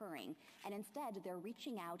injury occurring. And instead, they're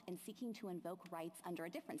reaching out and seeking to invoke rights under a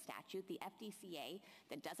different statute, the FDCA,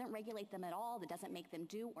 that doesn't regulate them at all, that doesn't make them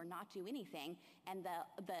do or not do anything. And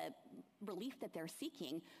the relief that they're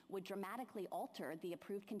seeking would dramatically alter the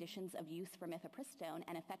approved conditions of use for Mifepristone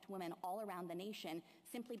and affect women all around the nation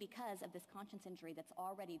simply because of this conscience injury that's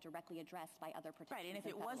already directly addressed by other protections. Right, and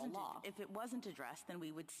if it wasn't addressed, then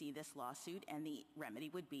we would see this lawsuit, and the remedy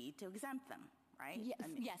would be to exempt them. Right?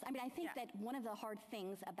 Yes. I think that one of the hard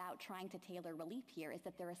things about trying to tailor relief here is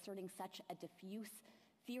that they're asserting such a diffuse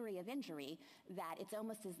theory of injury that it's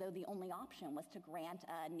almost as though the only option was to grant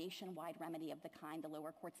a nationwide remedy of the kind the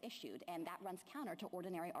lower courts issued, and that runs counter to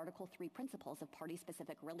ordinary Article III principles of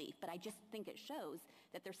party-specific relief. But I just think it shows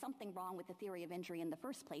that there's something wrong with the theory of injury in the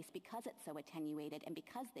first place because it's so attenuated and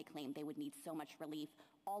because they claim they would need so much relief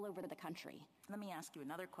all over the country. Let me ask you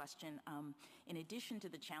another question. In addition to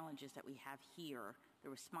the challenges that we have here, the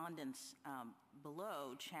respondents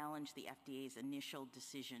below challenged the FDA's initial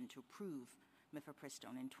decision to approve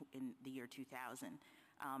Mifepristone in the year 2000.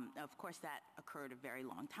 Of course, that occurred a very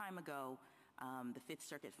long time ago. The Fifth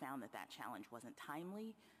Circuit found that challenge wasn't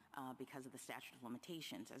timely because of the statute of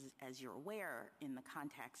limitations. As you're aware, in the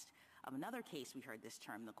context of another case we heard this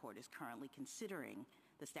term, the court is currently considering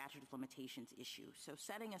the statute of limitations issue. So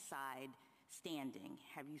setting aside standing,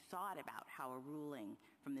 have you thought about how a ruling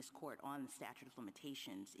from this court on the statute of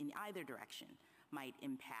limitations in either direction might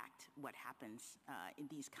impact what happens in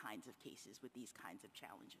these kinds of cases with these kinds of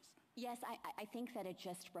challenges? Yes, I think that it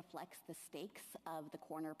just reflects the stakes of the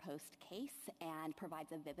corner post case and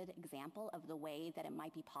provides a vivid example of the way that it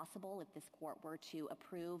might be possible if this court were to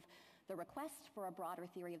approve the request for a broader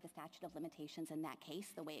theory of the statute of limitations in that case,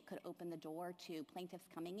 the way it could open the door to plaintiffs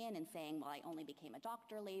coming in and saying, well, I only became a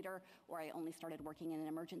doctor later, or I only started working in an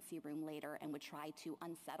emergency room later, and would try to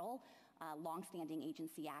unsettle longstanding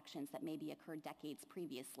agency actions that maybe occurred decades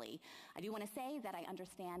previously. I do want to say that I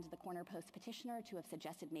understand the corner post petitioner to have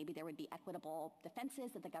suggested maybe there would be equitable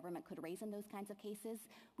defenses that the government could raise in those kinds of cases.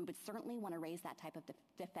 We would certainly want to raise that type of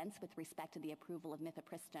defense with respect to the approval of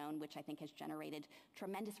Mifepristone, which I think has generated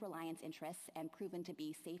tremendous reliance interests and proven to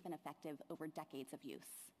be safe and effective over decades of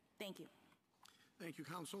use. Thank you. Thank you,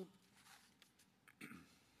 counsel.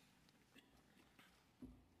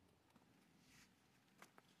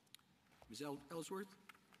 Ms. Ellsworth?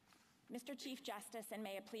 Mr. Chief Justice, and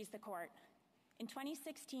may it please the Court, in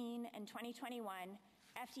 2016 and 2021,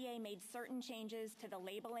 FDA made certain changes to the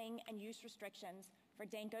labeling and use restrictions for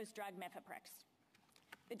Danco's drug Mifeprex.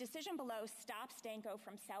 The decision below stops Danco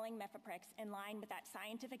from selling Mifeprex in line with that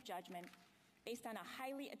scientific judgment based on a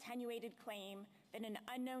highly attenuated claim that an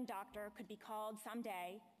unknown doctor could be called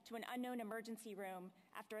someday to an unknown emergency room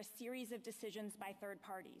after a series of decisions by third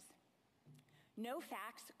parties. No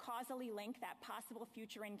facts causally link that possible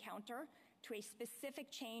future encounter to a specific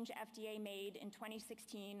change FDA made in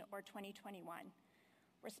 2016 or 2021.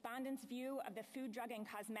 Respondents' view of the Food, Drug, and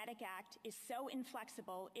Cosmetic Act is so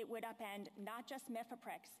inflexible it would upend not just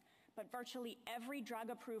Mifeprex, but virtually every drug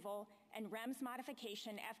approval and REMS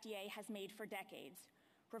modification FDA has made for decades.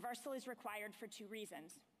 Reversal is required for two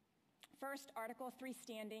reasons. First, Article III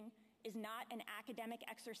standing is not an academic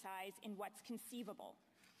exercise in what's conceivable.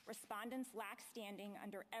 Respondents lack standing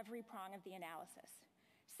under every prong of the analysis.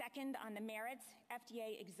 Second, on the merits,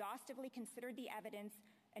 FDA exhaustively considered the evidence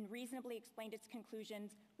and reasonably explained its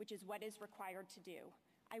conclusions, which is what is required to do.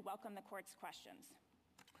 I welcome the Court's questions.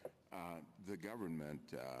 The government,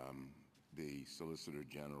 the Solicitor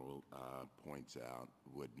General points out,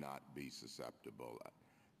 would not be susceptible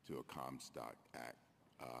to a Comstock Act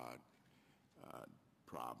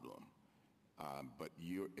problem. But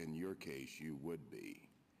in your case, you would be.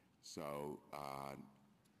 So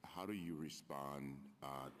how do you respond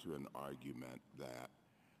to an argument that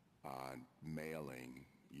mailing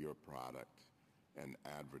your product and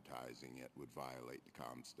advertising it would violate the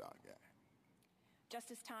Comstock Act?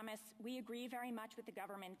 Justice Thomas, we agree very much with the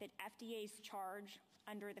government that FDA's charge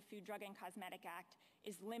under the Food, Drug, and Cosmetic Act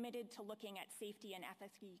is limited to looking at safety and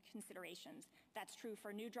efficacy considerations. That's true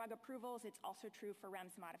for new drug approvals. It's also true for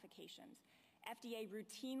REMS modifications. FDA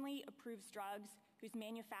routinely approves drugs whose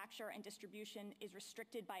manufacture and distribution is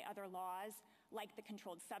restricted by other laws, like the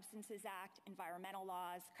Controlled Substances Act, environmental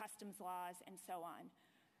laws, customs laws, and so on.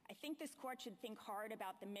 I think this court should think hard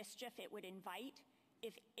about the mischief it would invite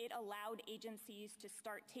if it allowed agencies to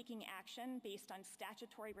start taking action based on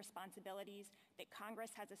statutory responsibilities that Congress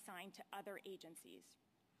has assigned to other agencies.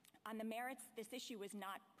 On the merits, this issue was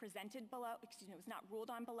not was not ruled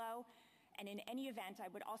on below. And in any event, I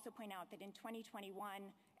would also point out that in 2021,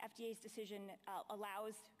 FDA's decision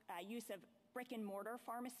allows use of brick and mortar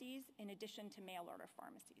pharmacies in addition to mail order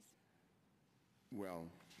pharmacies. Well,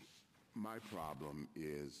 my problem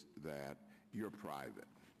is that you're private.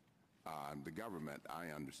 The government, I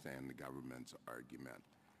understand the government's argument,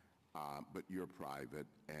 but you're private,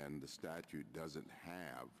 and the statute doesn't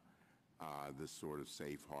have this sort of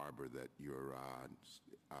safe harbor that you're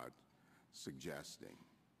suggesting,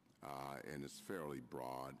 and it's fairly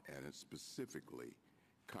broad, and it specifically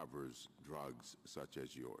covers drugs such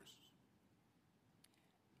as yours.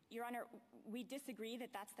 Your Honor, we disagree that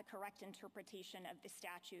that's the correct interpretation of the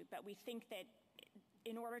statute, but we think that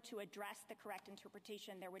in order to address the correct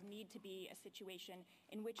interpretation, there would need to be a situation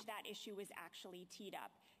in which that issue is actually teed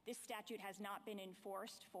up. This statute has not been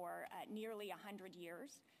enforced for nearly 100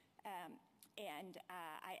 years, and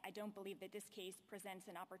I don't believe that this case presents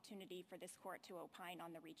an opportunity for this court to opine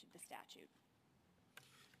on the reach of the statute.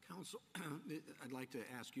 Counsel, I'd like to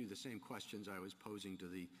ask you the same questions I was posing to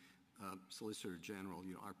the Solicitor General.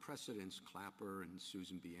 You know, our precedents, Clapper and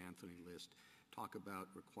Susan B. Anthony list, talk about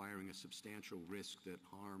requiring a substantial risk that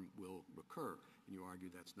harm will recur, and you argue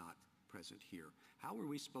that's not present here. How are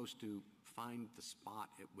we supposed to find the spot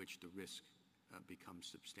at which the risk becomes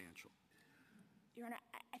substantial? Your Honor,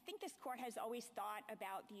 I think this court has always thought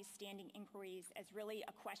about these standing inquiries as really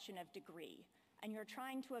a question of degree, and you're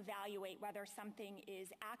trying to evaluate whether something is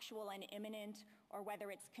actual and imminent or whether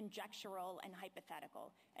it's conjectural and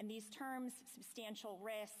hypothetical. And these terms, substantial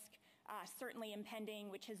risk, certainly impending,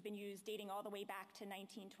 which has been used dating all the way back to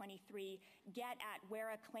 1923, get at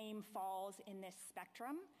where a claim falls in this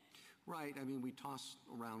spectrum. Right. I mean, we toss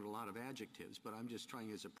around a lot of adjectives, but I'm just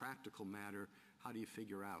trying, as a practical matter, how do you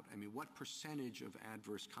figure out? I mean, what percentage of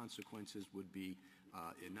adverse consequences would be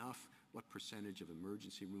enough? What percentage of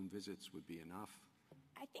emergency room visits would be enough?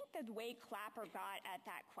 I think the way Clapper got at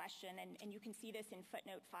that question, and you can see this in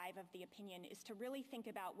footnote 5 of the opinion, is to really think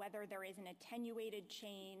about whether there is an attenuated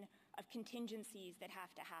chain of contingencies that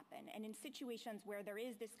have to happen. And in situations where there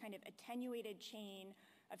is this kind of attenuated chain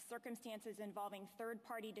of circumstances involving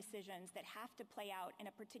third-party decisions that have to play out in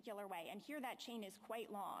a particular way, and here that chain is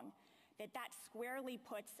quite long, that squarely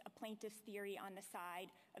puts a plaintiff's theory on the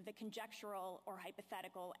side of the conjectural or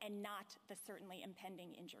hypothetical and not the certainly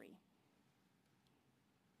impending injury.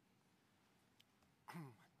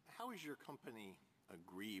 How is your company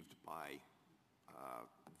aggrieved by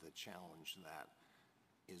the challenge that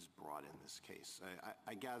is brought in this case?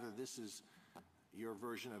 I gather this is your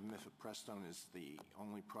version of Mifepristone is the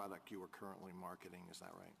only product you are currently marketing. Is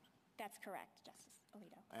that right? That's correct, Justice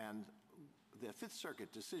Alito. And the Fifth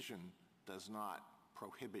Circuit decision does not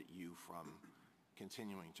prohibit you from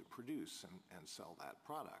continuing to produce and sell that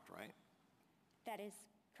product, right? That is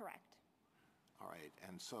correct. All right.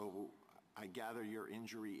 And so I gather your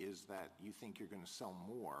injury is that you think you're going to sell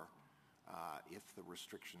more if the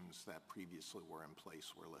restrictions that previously were in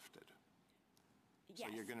place were lifted. Yes.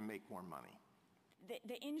 So you're going to make more money.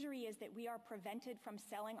 The injury is that we are prevented from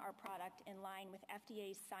selling our product in line with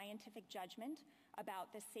FDA's scientific judgment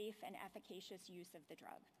about the safe and efficacious use of the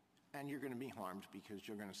drug. And you're going to be harmed because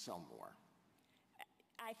you're going to sell more.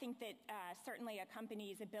 I think that certainly a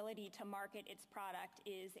company's ability to market its product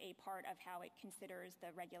is a part of how it considers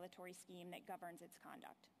the regulatory scheme that governs its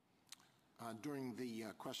conduct. During the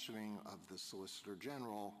questioning of the Solicitor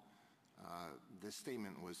General, the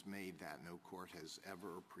statement was made that no court has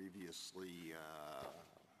ever previously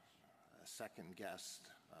second-guessed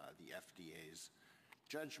the FDA's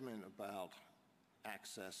judgment about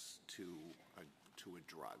access to a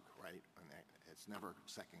drug, right? And it's never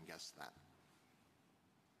second-guessed that.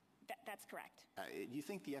 That's correct. Do you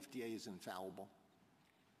think the FDA is infallible?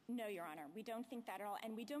 No, Your Honor. We don't think that at all,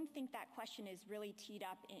 and we don't think that question is really teed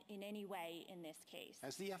up in any way in this case.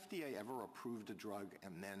 Has the FDA ever approved a drug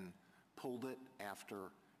and then pulled it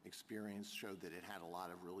after experience showed that it had a lot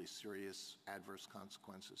of really serious adverse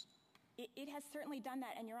consequences? It has certainly done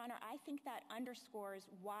that, and Your Honor, I think that underscores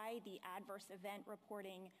why the adverse event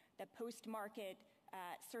reporting, the post-market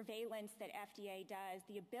surveillance that FDA does,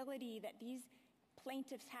 the ability that these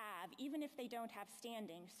plaintiffs have, even if they don't have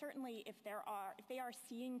standing, certainly if they are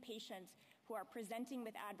seeing patients who are presenting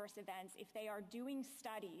with adverse events, if they are doing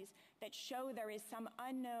studies that show there is some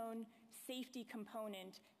unknown safety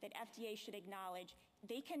component that FDA should acknowledge,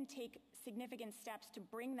 they can take significant steps to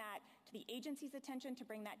bring that to the agency's attention, to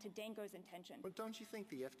bring that to Danco's attention. But don't you think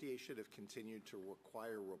the FDA should have continued to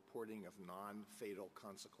require reporting of non-fatal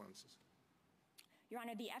consequences? Your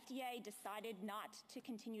Honor, the FDA decided not to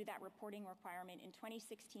continue that reporting requirement in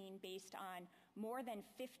 2016 based on more than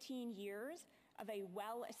 15 years of a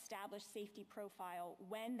well-established safety profile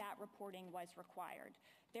when that reporting was required.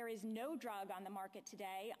 There is no drug on the market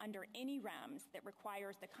today under any REMS that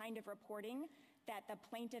requires the kind of reporting that the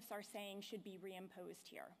plaintiffs are saying should be reimposed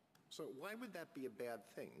here. So why would that be a bad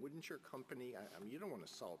thing? Wouldn't your company, I mean, you don't want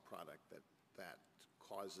to sell a product that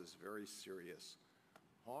causes very serious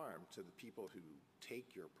harm to the people who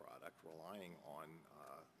take your product relying on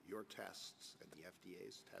your tests and the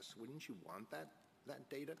FDA's tests. Wouldn't you want that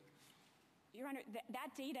data? Your Honor,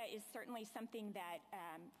 that data is certainly something that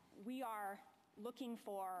we are looking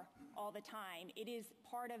for all the time. It is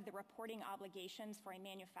part of the reporting obligations for a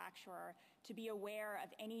manufacturer to be aware of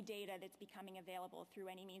any data that's becoming available through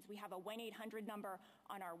any means. We have a 1-800 number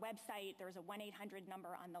on our website. There's a 1-800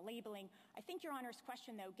 number on the labeling. I think Your Honor's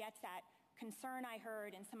question, though, gets at concern I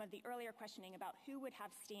heard in some of the earlier questioning about who would have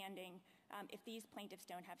standing if these plaintiffs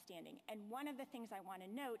don't have standing. And one of the things I want to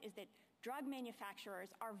note is that drug manufacturers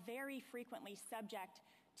are very frequently subject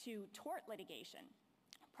to tort litigation.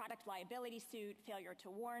 Product liability suit, failure to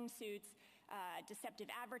warn suits, deceptive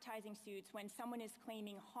advertising suits when someone is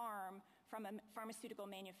claiming harm from a pharmaceutical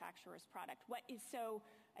manufacturer's product. What is so,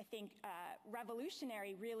 I think,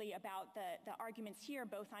 revolutionary really about the arguments here,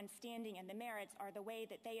 both on standing and the merits, are the way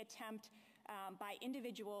that they attempt by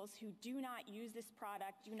individuals who do not use this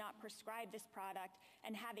product, do not prescribe this product,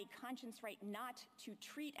 and have a conscience right not to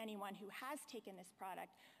treat anyone who has taken this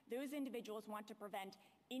product. Those individuals want to prevent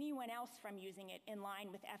anyone else from using it in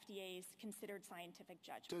line with FDA's considered scientific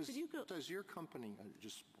judgment. Does your company,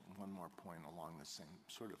 just one more point along the same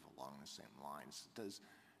lines, does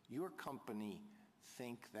your company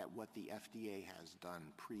think that what the FDA has done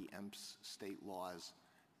preempts state laws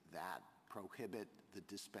that prohibit the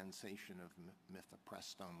dispensation of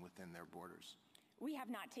Mifepristone within their borders? We have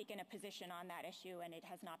not taken a position on that issue, and it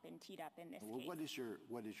has not been teed up in this case.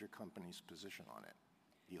 What is your company's position on it?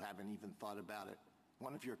 You haven't even thought about it?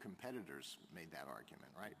 One of your competitors made that argument,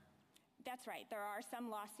 right? That's right. There are some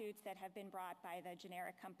lawsuits that have been brought by the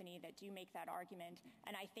generic company that do make that argument,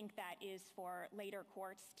 and I think that is for later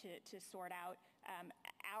courts to sort out.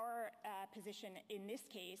 Our position in this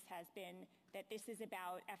case has been that this is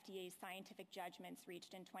about FDA's scientific judgments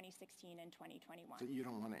reached in 2016 and 2021. So you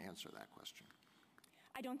don't want to answer that question?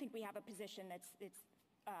 I don't think we have a position that's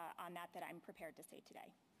on that I'm prepared to say today.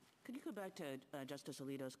 Could you go back to Justice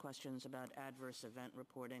Alito's questions about adverse event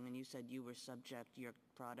reporting? And you said you were subject, your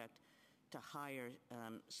product, to higher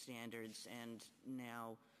standards, and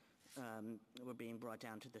now we're being brought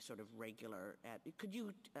down to the sort of regular. Could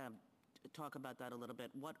you talk about that a little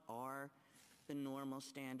bit? What are the normal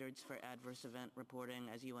standards for adverse event reporting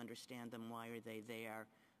as you understand them? Why are they there?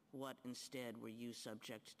 What instead were you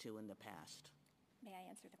subject to in the past? May I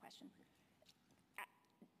answer the question?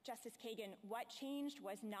 Justice Kagan, what changed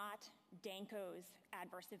was not Danco's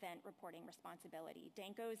adverse event reporting responsibility.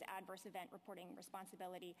 Danco's adverse event reporting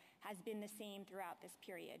responsibility has been the same throughout this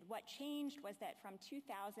period. What changed was that from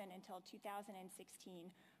 2000 until 2016,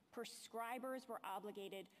 prescribers were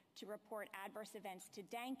obligated to report adverse events to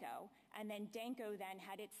Danco, and then Danco then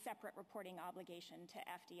had its separate reporting obligation to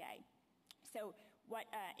FDA. So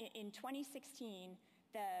in 2016,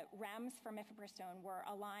 the REMS for Mifepristone were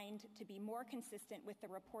aligned to be more consistent with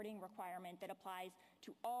the reporting requirement that applies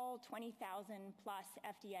to all 20,000 plus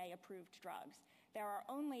FDA-approved drugs. There are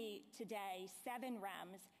only today 7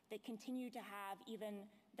 REMS that continue to have even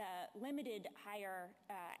the limited higher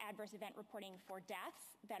adverse event reporting for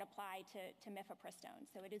deaths that apply to Mifepristone.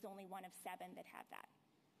 So it is only one of 7 that have that.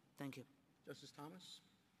 Thank you. Justice Thomas?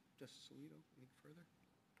 Justice Alito? Any further?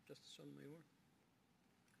 Justice Sotomayor?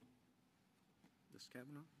 Justice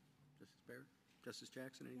Kavanaugh? Justice Barrett? Justice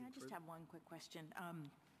Jackson, anything I just further? have one quick question.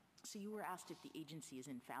 So you were asked if the agency is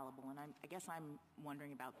infallible, and I guess I'm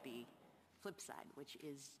wondering about the flip side, which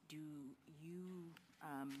is, do you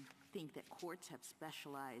think that courts have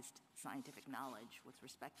specialized scientific knowledge with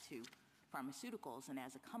respect to pharmaceuticals, and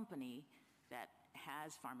as a company that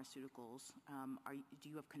has pharmaceuticals, do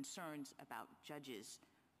you have concerns about judges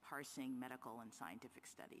parsing medical and scientific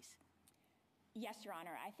studies? Yes, Your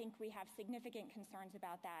Honor. I think we have significant concerns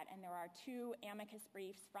about that, and there are 2 amicus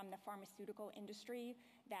briefs from the pharmaceutical industry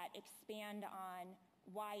that expand on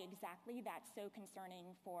why exactly that's so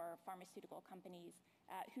concerning for pharmaceutical companies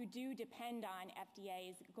who do depend on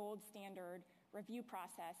FDA's gold standard review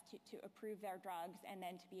process to approve their drugs and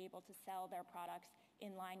then to be able to sell their products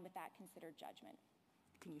in line with that considered judgment.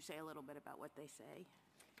 Can you say a little bit about what they say?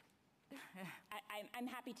 I'm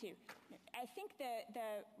happy to. I think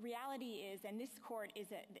the reality is, and this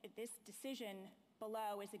decision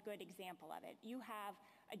below is a good example of it. You have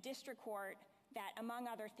a district court that, among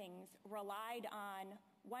other things, relied on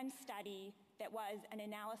one study that was an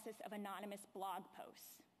analysis of anonymous blog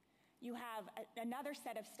posts. You have another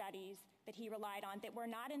set of studies that he relied on that were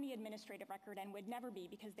not in the administrative record and would never be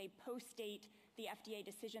because they post-date the FDA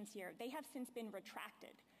decisions here. They have since been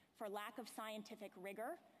retracted for lack of scientific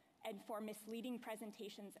rigor and for misleading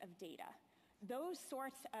presentations of data. Those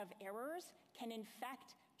sorts of errors can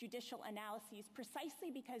infect judicial analyses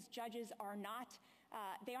precisely because judges are not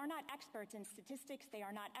experts in statistics. They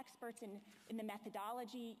are not experts in the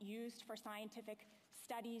methodology used for scientific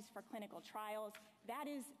studies, for clinical trials. That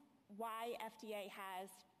is why FDA has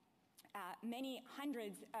many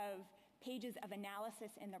hundreds of pages of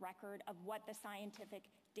analysis in the record of what the scientific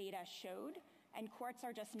data showed, and courts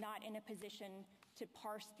are just not in a position to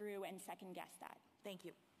parse through and second-guess that. Thank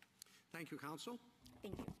you. Thank you, counsel.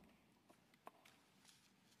 Thank you.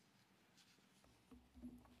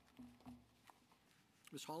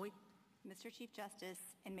 Ms. Hawley? Mr. Chief Justice,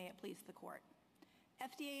 and may it please the court.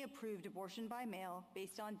 FDA approved abortion by mail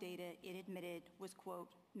based on data it admitted was,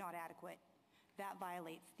 quote, not adequate. That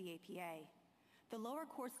violates the APA. The lower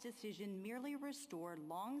court's decision merely restored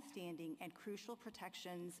long-standing and crucial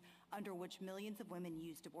protections under which millions of women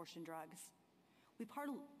used abortion drugs. We've heard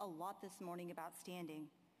a lot this morning about standing.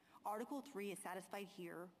 Article 3 is satisfied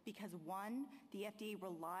here because 1, the FDA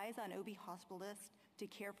relies on OB hospitalists to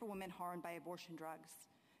care for women harmed by abortion drugs.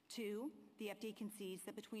 2, the FDA concedes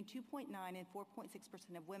that between 2.9 and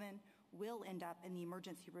 4.6% of women will end up in the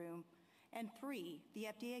emergency room. And 3, the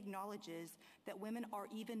FDA acknowledges that women are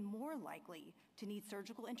even more likely to need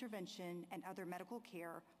surgical intervention and other medical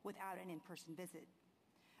care without an in-person visit.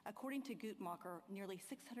 According to Guttmacher, nearly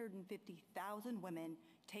 650,000 women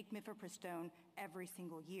take Mifepristone every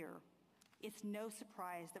single year. It's no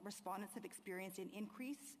surprise that respondents have experienced an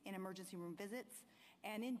increase in emergency room visits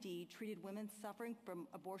and indeed treated women suffering from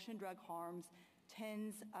abortion drug harms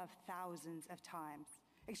dozens of times.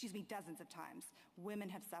 Women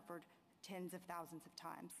have suffered tens of thousands of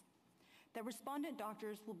times. That respondent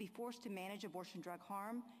doctors will be forced to manage abortion drug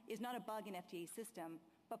harm is not a bug in FDA's system,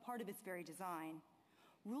 but part of its very design.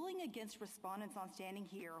 Ruling against respondents on standing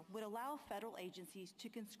here would allow federal agencies to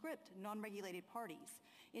conscript non-regulated parties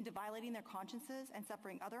into violating their consciences and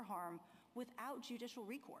suffering other harm without judicial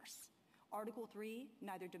recourse. Article 3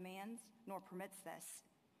 neither demands nor permits this.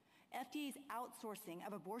 FDA's outsourcing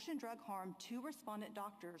of abortion drug harm to respondent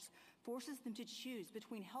doctors forces them to choose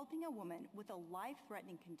between helping a woman with a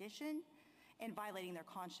life-threatening condition and violating their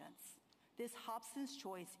conscience. This Hobson's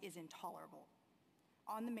choice is intolerable.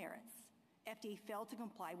 On the merits, FDA failed to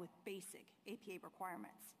comply with basic APA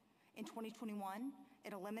requirements. In 2021,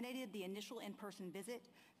 it eliminated the initial in-person visit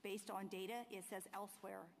based on data it says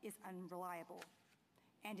elsewhere is unreliable.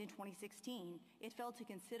 And in 2016, it failed to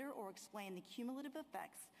consider or explain the cumulative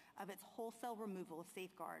effects of its wholesale removal of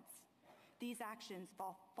safeguards. These actions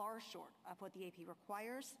fall far short of what the AP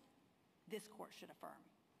requires. This court should affirm.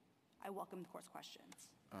 I welcome the court's questions.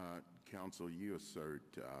 Counsel, you assert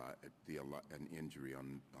an injury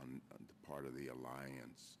on the part of the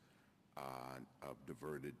alliance of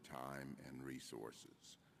diverted time and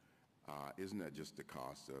resources. Isn't that just the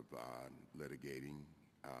cost of litigating,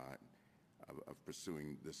 of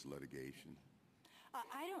pursuing this litigation?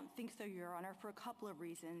 I don't think so, Your Honor, for a couple of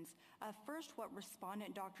reasons. First, what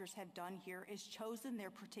respondent doctors have done here is chosen their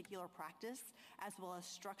particular practice as well as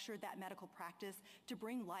structured that medical practice to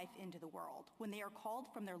bring life into the world. When they are called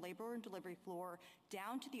from their labor and delivery floor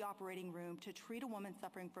down to the operating room to treat a woman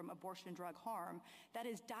suffering from abortion drug harm, that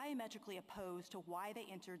is diametrically opposed to why they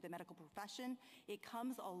entered the medical profession. It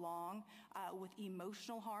comes along with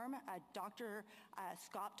emotional harm. Dr.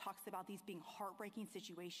 Scott talks about these being heartbreaking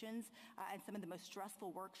situations and some of the most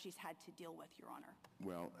stressful work she's had to deal with, Your Honor.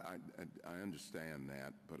 Well, I understand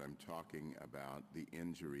that, but I'm talking about the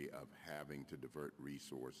injury of having to divert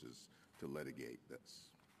resources to litigate this.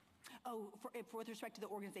 Oh, with respect to the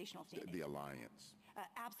organizational standing? The alliance.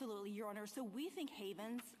 Absolutely, Your Honor. So we think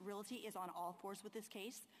Havens Realty is on all fours with this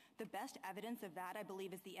case. The best evidence of that, I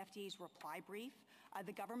believe, is the FDA's reply brief.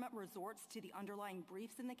 The government resorts to the underlying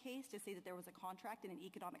briefs in the case to say that there was a contract and an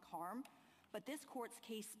economic harm. But this court's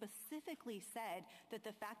case specifically said that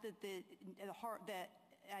the fact that the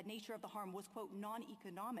nature of the harm was, quote,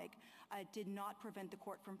 non-economic, did not prevent the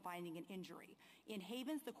court from finding an injury. In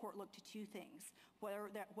Havens, the court looked to two things: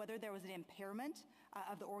 whether there was an impairment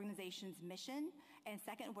of the organization's mission, and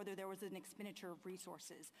second, whether there was an expenditure of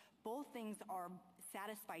resources. Both things are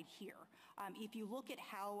satisfied here. If you look at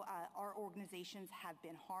how our organizations have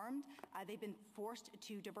been harmed, they've been forced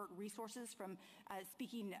to divert resources from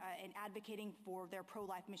speaking and advocating for their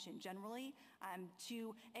pro-life mission generally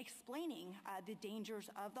to explaining the dangers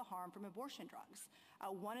of the harm from abortion drugs.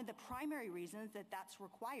 One of the primary reasons that that's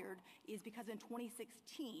required is because in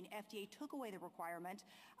 2016, FDA took away the requirement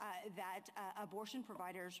that abortion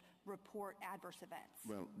providers report adverse events.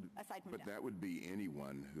 Well, aside from but that would be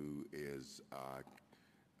anyone who is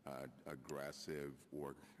aggressive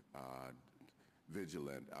or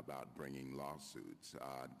vigilant about bringing lawsuits,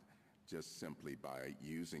 just simply by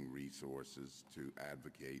using resources to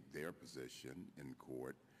advocate their position in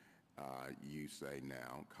court. You say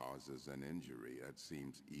now causes an injury. That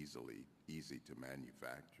seems easy to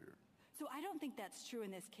manufacture. So I don't think that's true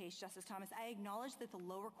in this case, Justice Thomas. I acknowledge that the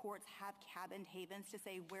lower courts have cabined Havens to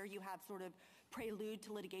say where you have sort of prelude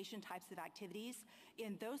to litigation types of activities.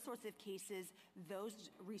 In those sorts of cases, those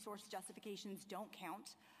resource justifications don't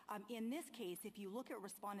count. In this case, if you look at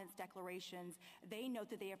respondents' declarations, they note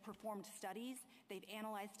that they have performed studies, they've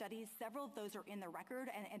analyzed studies. Several of those are in the record,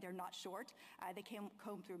 and they're not short. They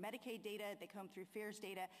comb through Medicaid data, they comb through FAERS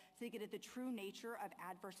data, so they get at the true nature of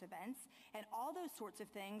adverse events. And all those sorts of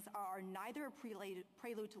things are neither a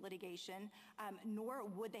prelude to litigation, nor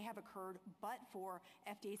would they have occurred but for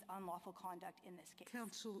FDA's unlawful conduct in this case.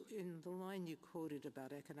 Counsel, in the line you quoted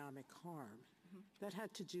about economic harm, that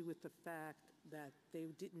had to do with the fact that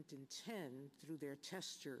they didn't intend, through their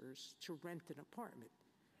testers, to rent an apartment.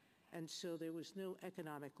 And so there was no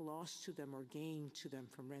economic loss to them or gain to them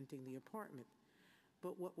from renting the apartment.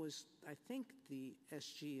 But what was, I think the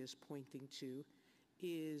SG is pointing to,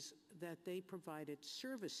 is that they provided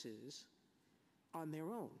services on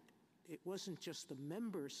their own. It wasn't just the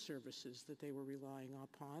members' services that they were relying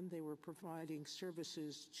upon. They were providing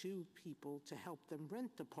services to people to help them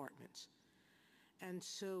rent apartments. And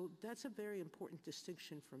so that's a very important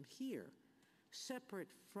distinction from here, separate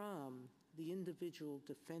from the individual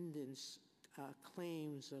defendants'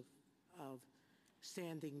 claims of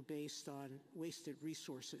standing based on wasted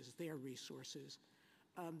resources, their resources.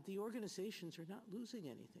 The organizations are not losing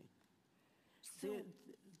anything.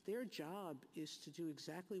 Their job is to do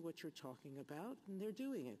exactly what you're talking about, and they're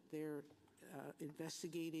doing it. They're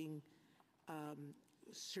investigating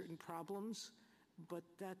certain problems, but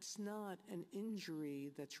that's not an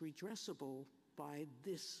injury that's redressable by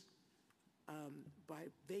this, by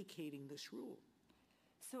vacating this rule.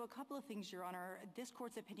 So a couple of things, Your Honor. This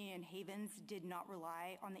court's opinion in Havens did not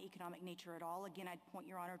rely on the economic nature at all. Again, I'd point,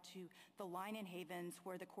 Your Honor, to the line in Havens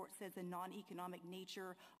where the court says the non-economic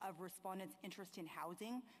nature of respondents' interest in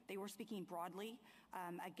housing. They were speaking broadly.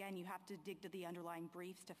 Again, you have to dig to the underlying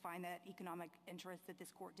briefs to find that economic interest that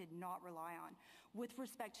this court did not rely on. With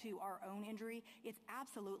respect to our own injury, it's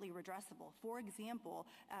absolutely redressable. For example,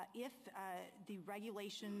 if the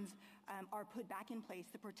regulations are put back in place,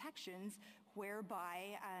 the protections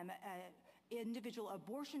whereby individual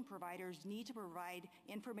abortion providers need to provide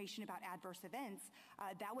information about adverse events,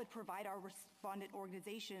 that would provide our respondent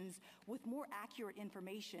organizations with more accurate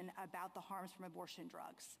information about the harms from abortion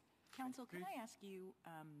drugs. Counsel, can I ask you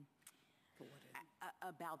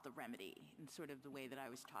about the remedy and sort of the way that I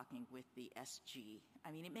was talking with the SG?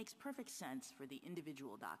 I mean, it makes perfect sense for the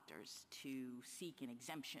individual doctors to seek an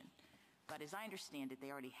exemption, but as I understand it,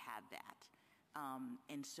 they already had that.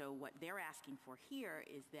 And so what they're asking for here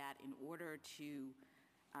is that in order to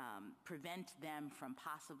prevent them from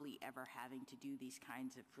possibly ever having to do these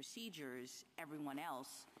kinds of procedures, everyone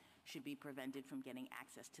else should be prevented from getting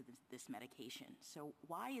access to this medication. So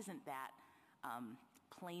why isn't that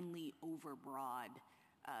plainly overbroad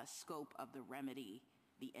scope of the remedy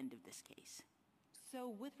the end of this case?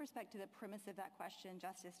 So with respect to the premise of that question,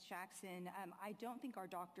 Justice Jackson, I don't think our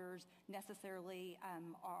doctors necessarily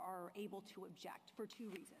are able to object for two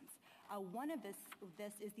reasons. One of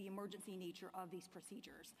this is the emergency nature of these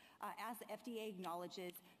procedures. As the FDA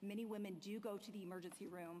acknowledges, many women do go to the emergency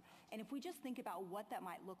room, and if we just think about what that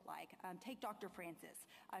might look like, take Dr. Francis.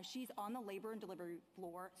 She's on the labor and delivery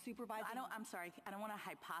floor supervising... I'm sorry, I don't want to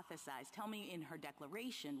hypothesize. Tell me in her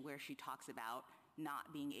declaration where she talks about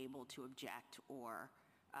not being able to object or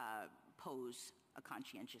pose a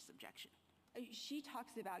conscientious objection? She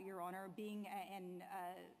talks about, Your Honor, being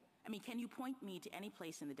I mean, can you point me to any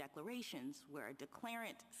place in the declarations where a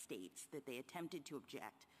declarant states that they attempted to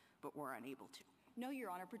object but were unable to? No, Your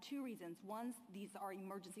Honor, for two reasons. One, these are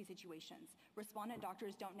emergency situations. Respondent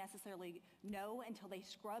doctors don't necessarily know until they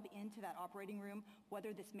scrub into that operating room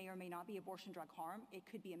whether this may or may not be abortion drug harm. It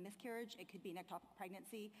could be a miscarriage, it could be an ectopic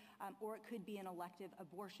pregnancy, or it could be an elective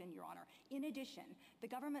abortion, Your Honor. In addition, the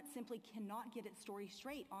government simply cannot get its story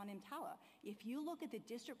straight on EMTALA. If you look at the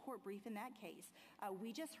district court brief in that case,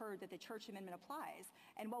 we just heard that the Church Amendment applies.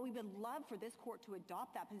 And while we would love for this court to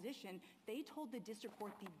adopt that position, they told the district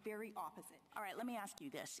court the very opposite. All right, let me ask you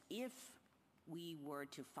this. If we were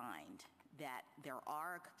to find that there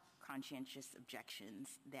are conscientious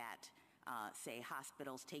objections that, say,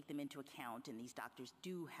 hospitals take them into account and these doctors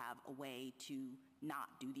do have a way to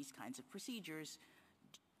not do these kinds of procedures,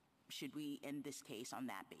 should we end this case on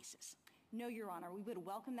that basis? No, Your Honor. We would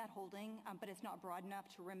welcome that holding, but it's not broad enough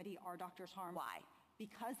to remedy our doctors' harm. Why?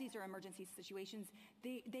 Because these are emergency situations,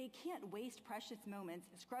 they can't waste precious moments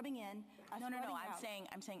scrubbing in, No. out.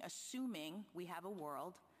 I'm saying assuming we have a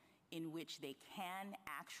world in which they can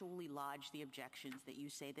actually lodge the objections that you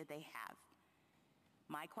say that they have.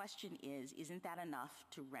 My question is, isn't that enough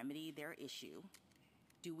to remedy their issue?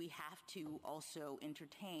 Do we have to also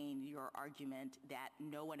entertain your argument that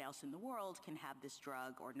no one else in the world can have this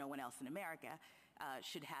drug, or no one else in America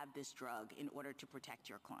should have this drug in order to protect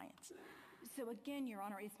your clients? So again, Your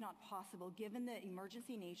Honor, it's not possible given the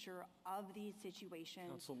emergency nature of these situations.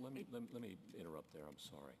 Counsel, let me interrupt there. I'm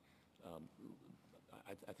sorry.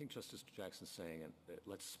 I think Justice Jackson's saying,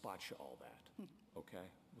 let's spot you all that, okay,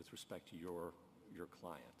 with respect to your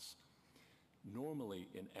clients. Normally,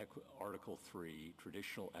 in Article 3,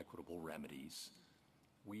 traditional equitable remedies,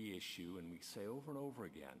 we issue, and we say over and over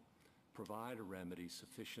again, provide a remedy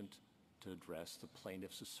sufficient to address the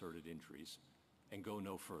plaintiff's asserted injuries and go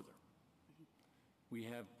no further. We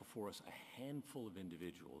have before us a handful of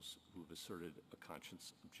individuals who have asserted a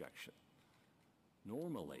conscience objection.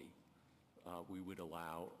 Normally, we would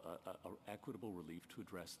allow equitable relief to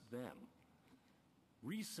address them.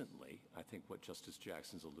 Recently, I think what Justice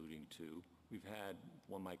Jackson's alluding to, we've had,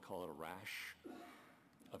 one might call it a rash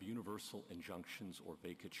of universal injunctions or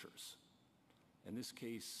vacatures. And this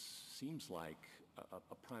case seems like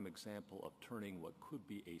a prime example of turning what could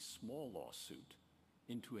be a small lawsuit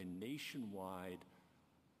into a nationwide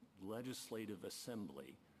legislative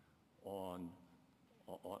assembly on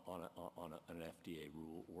an FDA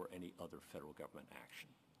rule or any other federal government action.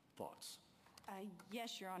 Thoughts?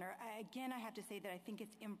 Yes, Your Honor. Again, I have to say that I think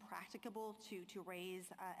it's impracticable to raise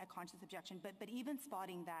a conscience objection, but even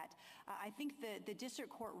spotting that, I think the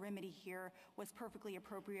district court remedy here was perfectly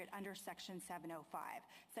appropriate under Section 705.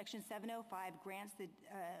 Section 705 grants the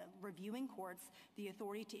reviewing courts the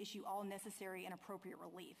authority to issue all necessary and appropriate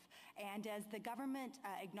relief. And as the government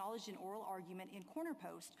acknowledged in oral argument in Corner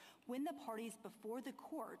Post, when the parties before the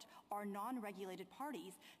court are non-regulated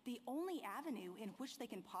parties, the only avenue in which they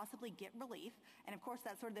can possibly get relief, and of course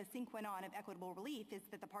that's sort of the sine qua non of equitable relief, is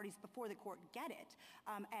that the parties before the court get it.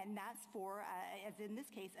 And that's for, as in this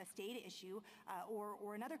case, a state issue,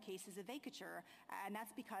 or in other cases, a vacature. And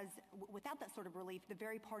that's because without that sort of relief, the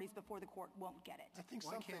very parties before the court won't get it. I think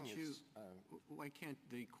why can't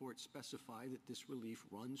the court specify that this relief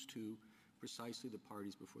runs to precisely the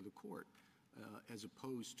parties before the court, as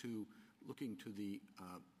opposed to looking to the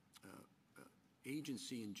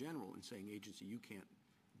agency in general and saying, agency, you can't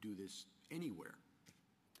do this anywhere?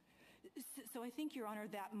 So I think, Your Honor,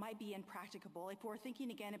 that might be impracticable. If we're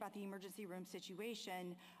thinking again about the emergency room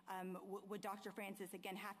situation, would Dr. Francis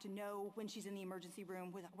again have to know when she's in the emergency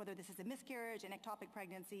room whether this is a miscarriage, an ectopic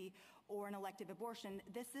pregnancy, or an elective abortion?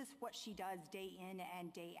 This is what she does day in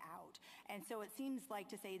and day out. And so it seems like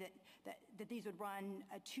to say that these would run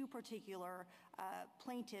two particular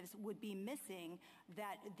plaintiffs would be missing,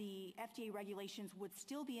 that the FDA regulations would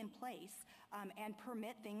still be in place and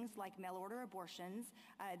permit things like mail-order abortions.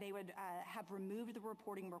 They would have removed the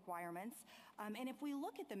reporting requirements. And if we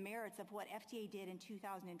look at the merits of what FDA did in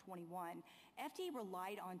 2021, FDA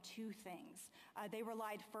relied on two things. They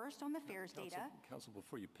relied first on the FAERS data. Counsel,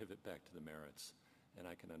 before you pivot back to the merits, and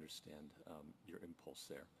I can understand your impulse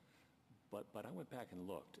there, but I went back and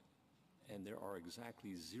looked, and there are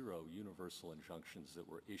exactly 0 universal injunctions that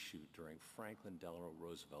were issued during Franklin Delano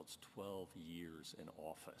Roosevelt's 12 years in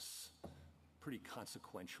office, pretty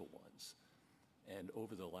consequential ones. And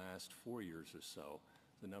over the last 4 years or so,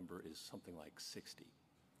 the number is something like 60,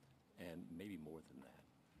 and maybe more than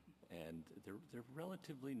that. And they're a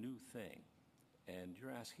relatively new thing. And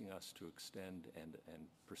you're asking us to extend and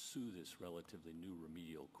pursue this relatively new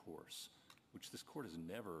remedial course, which this court has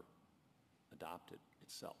never adopted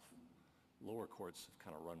itself. Lower courts have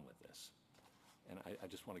kind of run with this. And I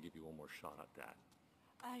just want to give you one more shot at that.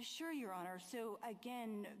 Sure, Your Honor. So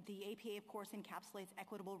again, the APA, of course, encapsulates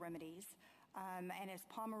equitable remedies. And as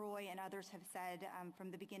Pomeroy and others have said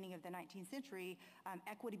from the beginning of the 19th century,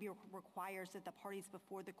 equity requires that the parties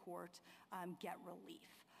before the court get relief.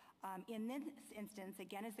 In this instance,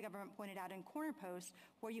 again, as the government pointed out in Corner Post,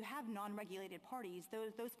 where you have non-regulated parties,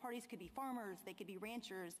 those parties could be farmers, they could be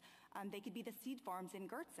ranchers, they could be the seed farms in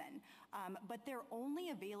Gertsen. But their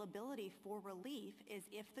only availability for relief is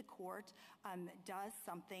if the court does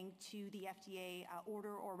something to the FDA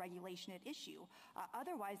order or regulation at issue.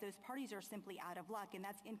 Otherwise, those parties are simply out of luck, and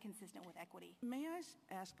that's inconsistent with equity. May I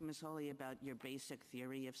ask Ms. Holy about your basic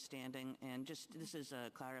theory of standing? And just this is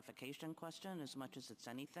a clarification question as much as it's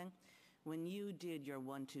anything. When you did your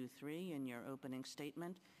 1, 2, 3 in your opening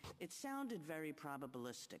statement, it sounded very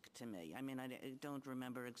probabilistic to me. I mean, I don't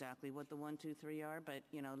remember exactly what the 1, 2, 3 are, but,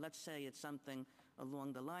 let's say it's something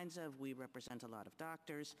along the lines of we represent a lot of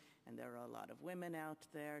doctors, and there are a lot of women out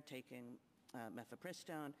there taking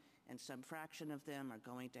Mifepristone, and some fraction of them are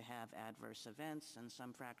going to have adverse events, and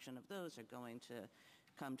some fraction of those are going to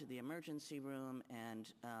come to the emergency room,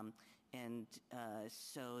 and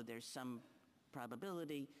so there's some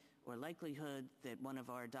probability or likelihood that one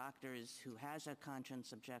of our doctors who has a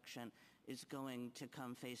conscience objection is going to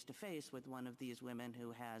come face to face with one of these women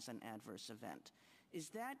who has an adverse event. Is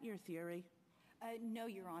that your theory? No,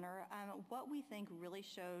 Your Honor. What we think really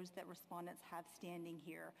shows that respondents have standing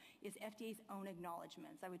here is FDA's own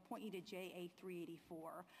acknowledgments. I would point you to JA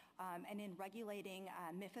 384. And in regulating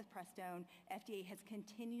Mifepristone, FDA has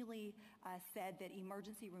continually said that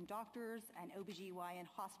emergency room doctors and OBGYN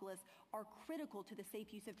hospitalists are critical to the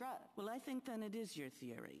safe use of drugs. Well, I think then it is your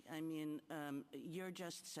theory. I mean, you're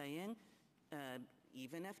just saying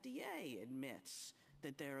even FDA admits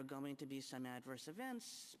that there are going to be some adverse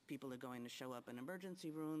events. People are going to show up in emergency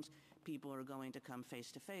rooms. People are going to come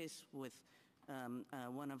face to face with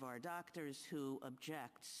one of our doctors who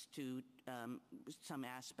objects to some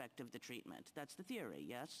aspect of the treatment. That's the theory,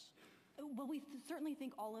 yes? Well, we certainly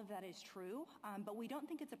think all of that is true, but we don't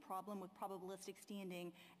think it's a problem with probabilistic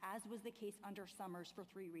standing, as was the case under Summers for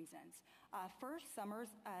 3 reasons. First, Summers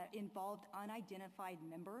involved unidentified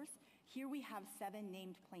members. Here we have 7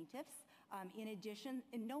 named plaintiffs. In addition,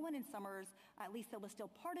 no one in Summers, at least that was still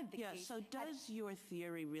part of the case. Yeah, so does your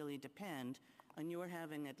theory really depend on your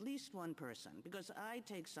having at least one person? Because I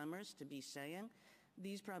take Summers to be saying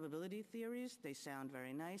these probability theories, they sound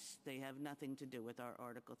very nice. They have nothing to do with our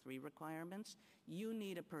Article 3 requirements. You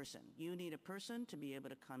need a person. You need a person to be able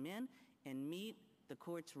to come in and meet the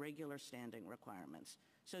court's regular standing requirements.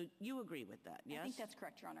 So you agree with that, yes? I think that's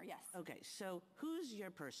correct, Your Honor, yes. Okay, so who's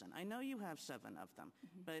your person? I know you have 7 of them,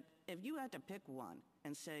 but if you had to pick one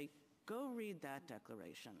and say, go read that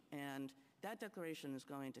declaration, and that declaration is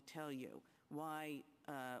going to tell you why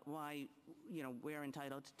we're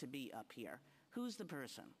entitled to be up here. Who's the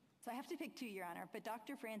person? So I have to pick 2, Your Honor, but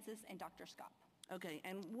Dr. Francis and Dr. Scott. Okay,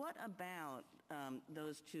 and what about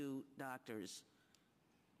those 2 doctors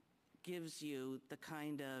gives you the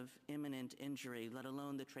kind of imminent injury, let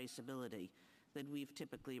alone the traceability, that we've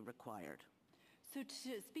typically required? So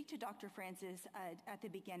to speak to Dr. Francis at the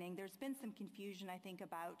beginning, there's been some confusion, I think,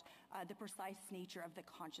 about the precise nature of the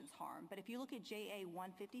conscience harm. But if you look at JA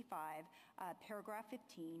 155, paragraph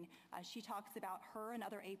 15, she talks about her and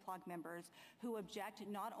other APLOG members who object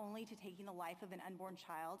not only to taking the life of an unborn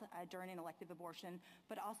child during an elective abortion,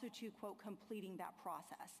 but also to, quote, completing that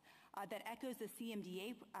process. That echoes the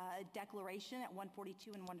CMDA declaration at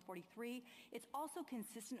 142 and 143. It's also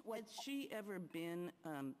consistent with... Has she ever been,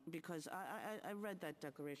 because I read that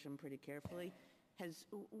declaration pretty carefully,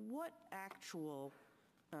 what actual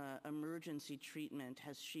emergency treatment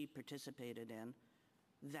has she participated in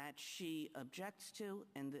that she objects to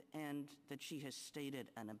and that she has stated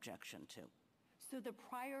an objection to? So the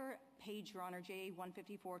prior page, Your Honor, JA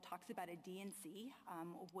 154, talks about a DNC,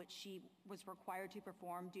 which she was required to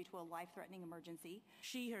perform due to a life-threatening emergency.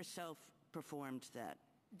 She herself performed that?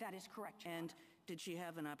 That is correct, Your Honor. And did she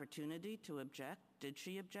have an opportunity to object? Did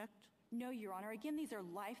she object? No, Your Honor. Again, these are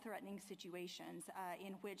life-threatening situations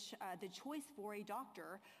in which the choice for a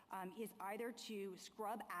doctor is either to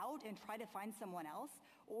scrub out and try to find someone else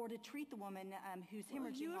or to treat the woman who's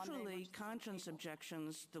hemorrhaging on the usually conscience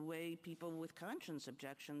objections, the way people with conscience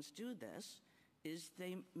objections do this, is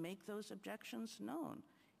they make those objections known.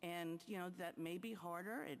 And, that may be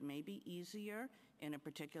harder, it may be easier in a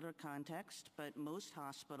particular context, but most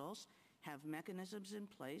hospitals have mechanisms in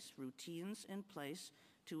place, routines in place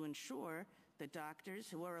to ensure that doctors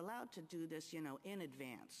who are allowed to do this, in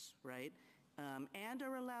advance, right, and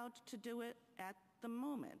are allowed to do it at the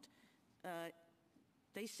moment,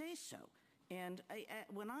 they say so. And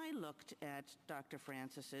when I looked at Dr.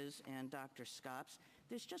 Francis's and Dr. Scott's,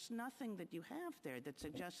 there's just nothing that you have there that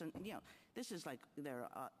suggests, this is like there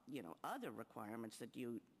are, other requirements that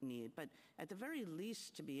you need, but at the very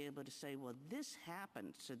least to be able to say, well, this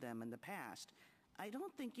happened to them in the past, I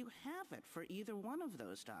don't think you have it for either one of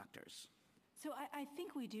those doctors. So I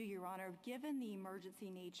think we do, Your Honor. Given the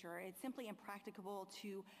emergency nature, it's simply impracticable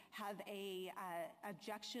to have a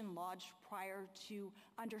objection lodged prior to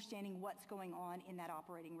understanding what's going on in that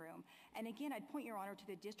operating room. And again, I'd point, Your Honor, to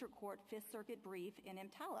the District Court Fifth Circuit brief in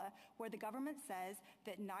EMTALA, where the government says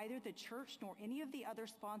that neither the church nor any of the other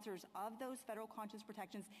sponsors of those federal conscience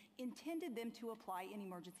protections intended them to apply in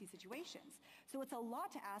emergency situations. So it's a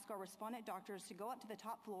lot to ask our respondent doctors to go up to the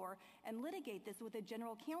top floor and litigate this with the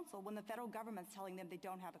general counsel when the federal government's telling them they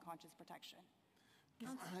don't have a conscience protection.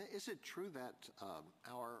 Is it true that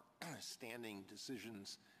our standing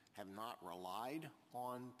decisions have not relied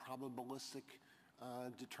on probabilistic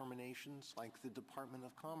determinations like the Department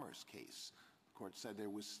of Commerce case? The court said there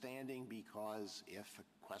was standing because if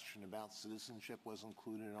a question about citizenship was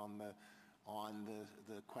included on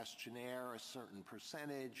the questionnaire, a certain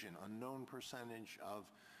percentage, an unknown percentage of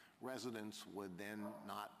residents would then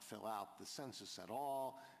not fill out the census at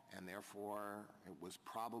all, and therefore it was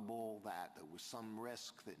probable that there was some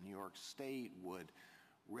risk that New York State would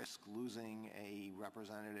risk losing a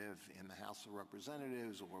representative in the House of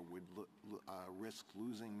Representatives or would risk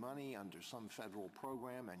losing money under some federal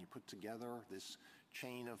program, and you put together this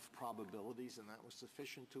chain of probabilities, and that was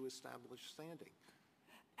sufficient to establish standing.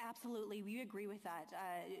 Absolutely. We agree with that,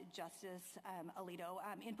 Justice Alito.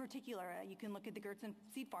 In particular, you can look at the Gertz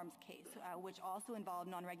Seed Farms case, which also involved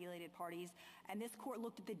non-regulated parties, and this court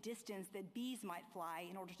looked at the distance that bees might fly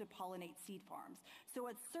in order to pollinate seed farms. So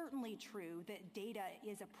it's certainly true that data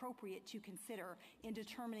is appropriate to consider in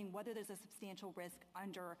determining whether there's a substantial risk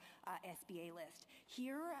under SBA list.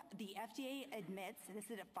 Here, the FDA admits, and this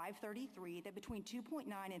is at 533, that between 2.9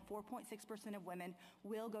 and 4.6% of women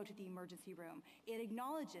will go to the emergency room. It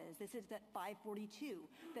acknowledges, this is at 542,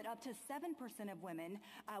 that up to 7% of women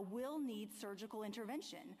will need surgical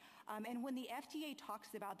intervention. And when the FDA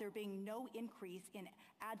talks about there being no increase in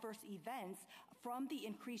adverse events from the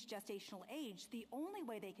increased gestational age, the only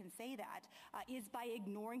way they can say that is by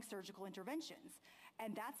ignoring surgical interventions.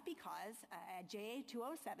 And that's because at JA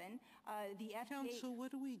 207, the FDA... Counsel,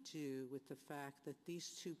 what do we do with the fact that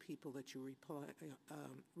these two people that you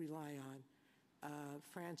rely on,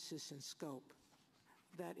 Francis and Scope,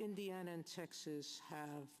 that Indiana and Texas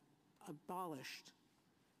have abolished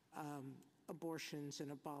abortions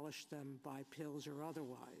and abolished them by pills or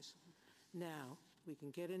otherwise? Now, we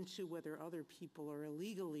can get into whether other people are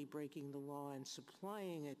illegally breaking the law and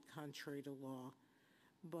supplying it contrary to law,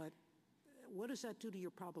 but what does that do to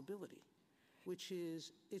your probability? Which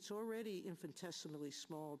is, it's already infinitesimally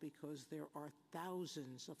small because there are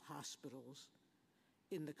thousands of hospitals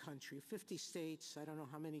in the country, 50 states, I don't know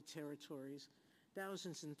how many territories,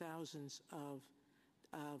 thousands and thousands of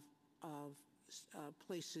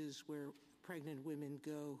places where pregnant women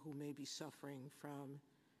go who may be suffering from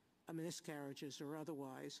miscarriages or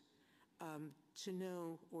otherwise, to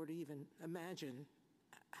know or to even imagine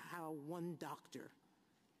how one doctor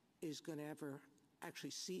is going to ever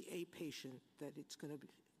actually see a patient that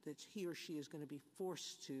he or she is going to be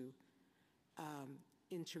forced to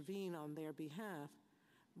intervene on their behalf,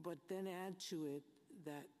 but then add to it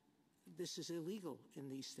that this is illegal in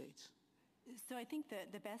these states. So I think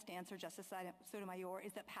that the best answer, Justice Sotomayor,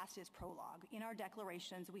 is that past is prologue. In our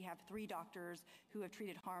declarations, we have 3 doctors who have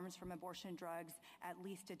treated harms from abortion drugs at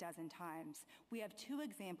least a dozen times. We have 2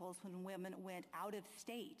 examples when women went out of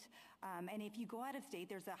state. And if you go out of state,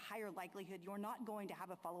 there's a higher likelihood you're not going to have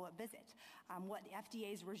a follow-up visit. What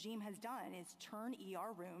FDA's regime has done is turn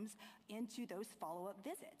ER rooms into those follow-up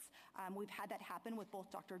visits. We've had that happen with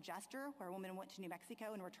both Dr. Jester, where a woman went to New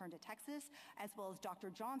Mexico and returned to Texas, as well as Dr.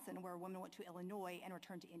 Johnson, where a woman went to Illinois and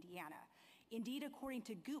returned to Indiana. Indeed, according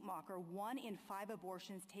to Guttmacher, 1 in 5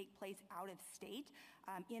 abortions take place out of state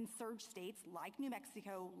in surge states like New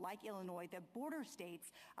Mexico, like Illinois, the border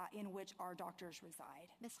states in which our doctors reside.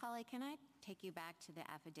 Ms. Hawley, can I take you back to the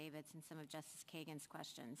affidavits and some of Justice Kagan's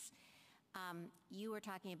questions? You were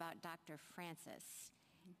talking about Dr. Francis,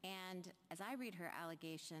 and as I read her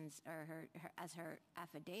allegations, or as her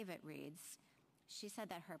affidavit reads, she said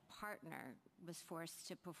that her partner was forced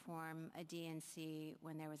to perform a D&C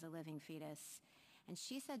when there was a living fetus, And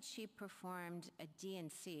she said she performed a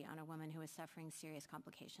D&C on a woman who was suffering serious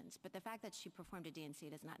complications. But the fact that she performed a D&C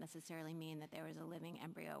does not necessarily mean that there was a living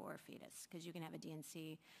embryo or a fetus, because you can have a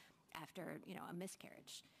D&C after, a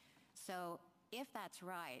miscarriage. So if that's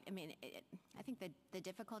right, I think the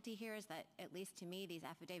difficulty here is that, at least to me, these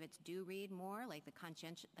affidavits do read more like the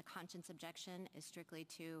conscience objection is strictly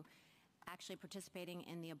to actually participating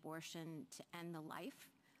in the abortion to end the life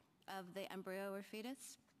of the embryo or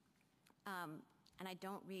fetus. And I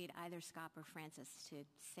don't read either Scott or Francis to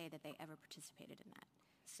say that they ever participated in that.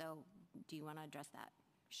 So do you want to address that?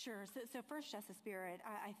 Sure. So first, Justice Barrett,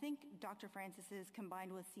 I think Dr. Francis's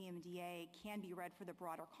combined with CMDA can be read for the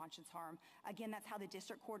broader conscience harm. Again, that's how the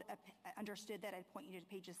district court understood that. I'd point you to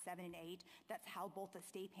pages 7 and 8. That's how both the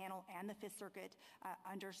state panel and the Fifth Circuit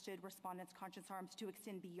understood respondents' conscience harms to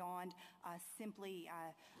extend beyond simply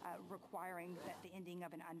requiring the ending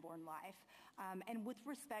of an unborn life. And with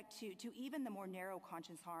respect to even the more narrow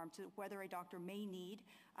conscience harm, to whether a doctor may need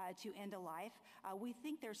to end a life, we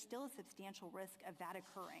think there's still a substantial risk of that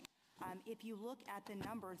occurring. If you look at the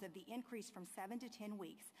numbers of the increase from 7 to 10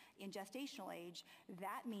 weeks in gestational age,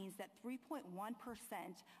 that means that 3.1%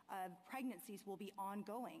 of pregnancies will be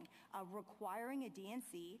ongoing, requiring a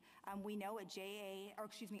D&C. We know at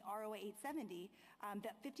ROA 870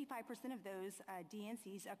 that 55% of those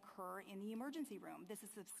D&Cs occur in the emergency room. This is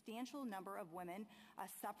a substantial number of women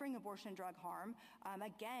suffering abortion drug harm.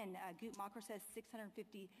 Again, Guttmacher says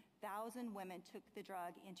 650,000 women took the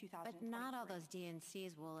drug in 2023. But not all those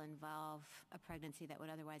D&Cs will involve a pregnancy that would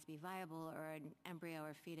otherwise be viable or an embryo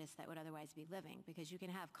or fetus that would otherwise be living, because you can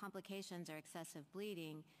have complications or excessive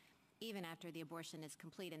bleeding even after the abortion is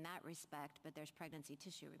complete in that respect, but there's pregnancy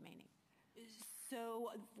tissue remaining. So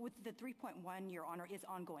with the 3.1, Your Honor, is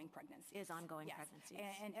ongoing pregnancy. Is ongoing yes. pregnancies.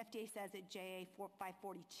 And FDA says at JA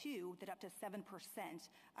 542 that up to 7%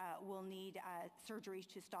 will need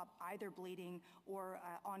surgeries to stop either bleeding or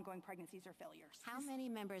ongoing pregnancies or failures. How many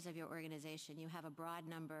members of your organization? You have a broad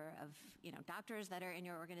number of doctors that are in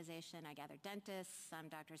your organization. I gather dentists, some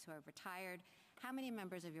doctors who are retired. How many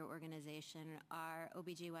members of your organization are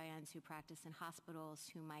OBGYNs who practice in hospitals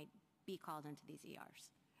who might be called into these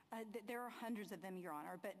ERs? There are hundreds of them, Your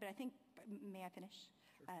Honor, but I think, may I finish?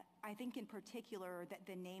 Sure. I think in particular that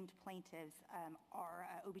the named plaintiffs are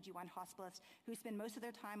OBGYN hospitalists who spend most of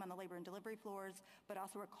their time on the labor and delivery floors, but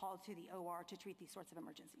also are called to the OR to treat these sorts of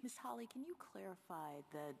emergencies. Ms. Hawley, can you clarify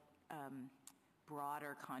the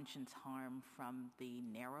broader conscience harm from the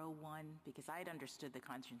narrow one? Because I had understood the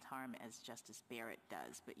conscience harm as Justice Barrett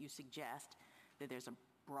does, but you suggest that there's a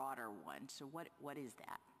broader one. So what is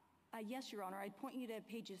that? Yes, Your Honor. I'd point you to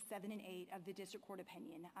pages 7 and 8 of the district court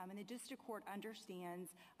opinion. And the district court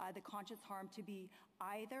understands the conscience harm to be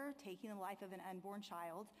either taking the life of an unborn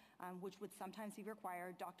child, which would sometimes be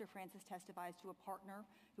required. Dr. Francis testifies to a partner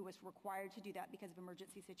who was required to do that because of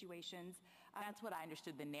emergency situations. That's what I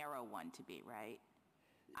understood the narrow one to be, right?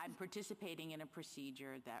 I'm participating in a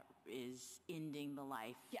procedure that is ending the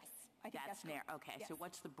life. Yes. I think that's narrow. Okay, yes. So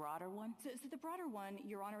what's the broader one? So the broader one,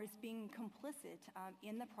 Your Honor, is being complicit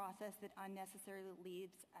in the process that unnecessarily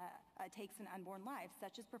takes an unborn life,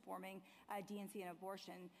 such as performing D&C and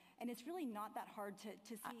abortion. And it's really not that hard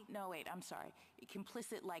to see. No, wait, I'm sorry.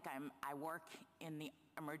 Complicit like I work in the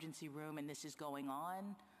emergency room and this is going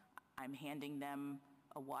on. I'm handing them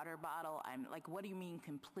a water bottle. I'm like, what do you mean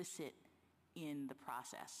complicit in the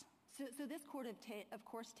process? So this court, of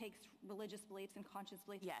course, takes religious beliefs and conscience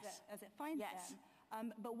beliefs yes. as it finds yes.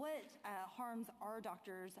 them. But what harms our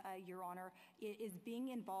doctors, Your Honor, is being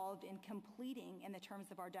involved in completing, in the terms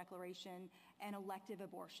of our declaration, an elective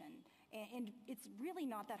abortion. And it's really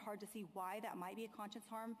not that hard to see why that might be a conscience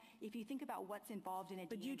harm if you think about what's involved in a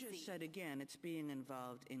D&C. But you just said, again, it's being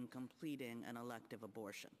involved in completing an elective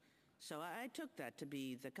abortion. So I took that to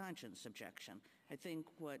be the conscience objection. I think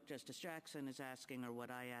what Justice Jackson is asking, or what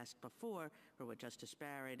I asked before, or what Justice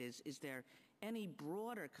Barrett is there any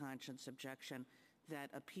broader conscience objection that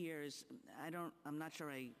appears, I'm not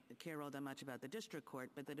sure I care all that much about the district court,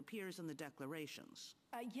 but that appears in the declarations?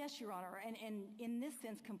 Yes, Your Honor. And in this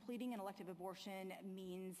sense, completing an elective abortion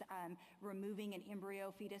means removing an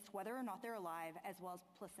embryo fetus, whether or not they're alive, as well as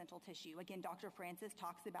placental tissue. Again, Dr. Francis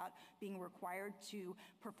talks about being required to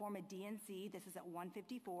perform a D&C, this is at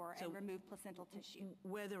 154, and remove placental tissue.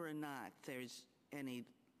 Whether or not there's any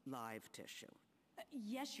live tissue?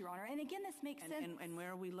 Yes, Your Honor. And again, this makes sense. And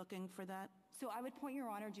where are we looking for that? So I would point Your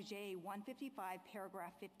Honor to JA 155,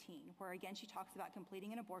 paragraph 15, where again she talks about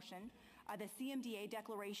completing an abortion. The CMDA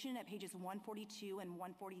declaration at pages 142 and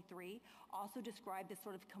 143 also describe this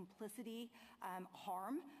sort of complicity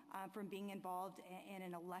harm from being involved in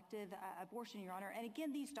an elective abortion, Your Honor. And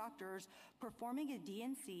again, these doctors performing a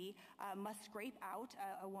DNC must scrape out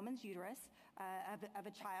a woman's uterus of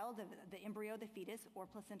a child, of the embryo, the fetus, or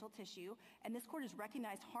placental tissue. And this court has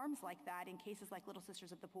recognized harms like that in cases like Little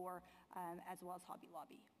Sisters of the Poor, as well as Hobby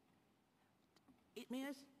Lobby.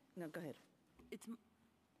 No, go ahead.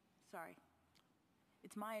 Sorry.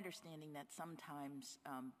 It's my understanding that sometimes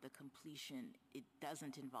the completion, it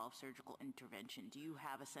doesn't involve surgical intervention. Do you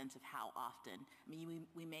have a sense of how often? I mean,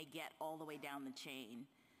 we may get all the way down the chain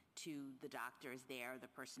to the doctor is there, the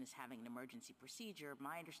person is having an emergency procedure.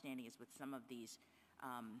 My understanding is with some of these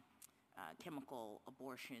chemical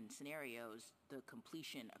abortion scenarios, the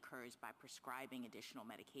completion occurs by prescribing additional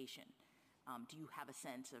medication. Do you have a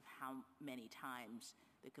sense of how many times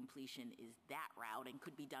the completion is that route and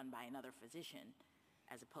could be done by another physician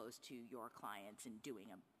as opposed to your clients in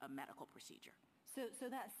doing a medical procedure?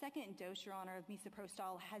 So that second dose, Your Honor, of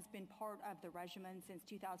Mifepristone has been part of the regimen since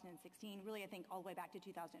 2016, really I think all the way back to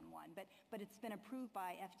 2001, but it's been approved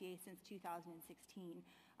by FDA since 2016.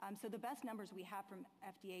 So the best numbers we have from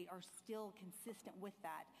FDA are still consistent with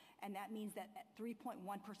that, and that means that 3.1%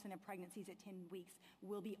 of pregnancies at 10 weeks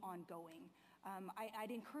will be ongoing.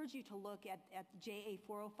 I'd encourage you to look at JA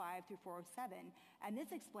 405 through 407, and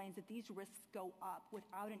this explains that these risks go up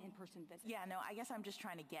without an in-person visit. Yeah, no, I guess I'm just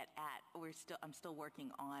trying to get at, I'm still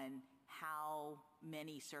working on how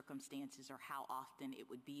many circumstances or how often it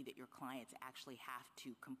would be that your clients actually have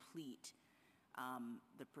to complete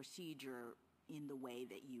the procedure in the way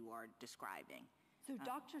that you are describing. So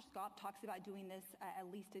Dr. Scott talks about doing this at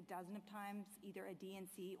least a dozen of times, either a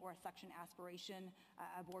DNC or a suction aspiration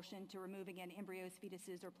abortion to remove, again, embryos,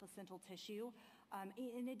 fetuses, or placental tissue.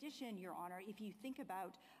 In addition, Your Honor, if you think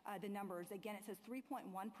about the numbers, again, it says 3.1%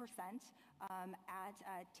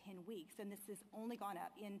 at 10 weeks, and this has only gone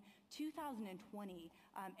up. In 2020,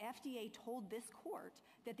 FDA told this court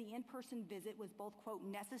that the in-person visit was both, quote,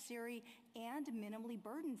 necessary and minimally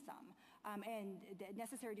burdensome, and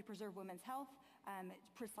necessary to preserve women's health,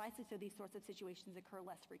 precisely so these sorts of situations occur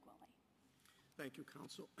less frequently. Thank you,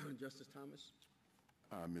 counsel. Justice Thomas?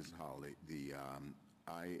 Ms. Hawley,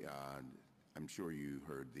 I'm sure you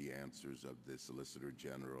heard the answers of the Solicitor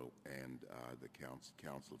General and the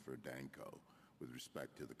counsel for Danco with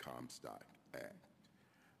respect to the Comstock Act.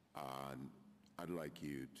 I'd like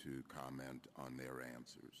you to comment on their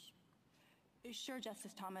answers. Sure,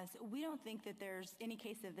 Justice Thomas. We don't think that there's any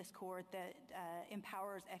case of this court that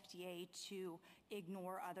empowers FDA to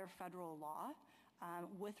ignore other federal law.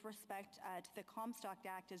 With respect to the Comstock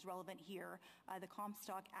Act is relevant here. The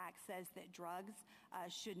Comstock Act says that drugs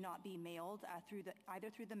should not be mailed either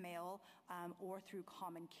through the mail or through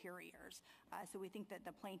common carriers. So we think that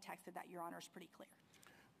the plain text of that, Your Honor, is pretty clear.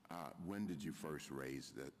 When did you first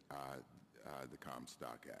raise the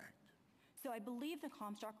Comstock Act? So I believe the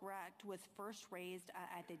Comstock Act was first raised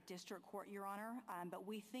at the district court, Your Honor, but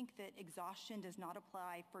we think that exhaustion does not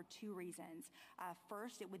apply for two reasons.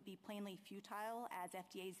 First, it would be plainly futile as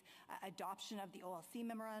FDA's adoption of the OLC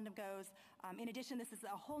memorandum goes. In addition, this is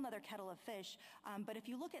a whole other kettle of fish, but if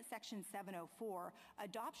you look at Section 704,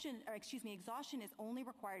 exhaustion is only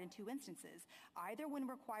required in two instances, either when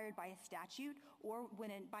required by a statute or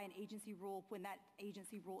by an agency rule when that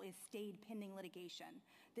agency rule is stayed pending litigation.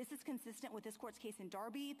 This is consistent with this court's case in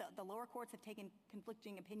Darby. The lower courts have taken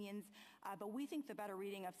conflicting opinions, but we think the better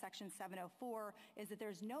reading of Section 704 is that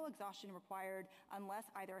there's no exhaustion required unless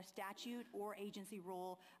either a statute or agency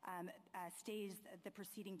rule stays the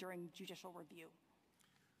proceeding during judicial review.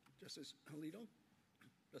 Justice Alito?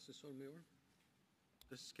 Justice Sotomayor?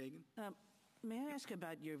 Justice Kagan? May I ask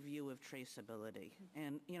about your view of traceability?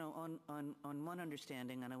 And, on one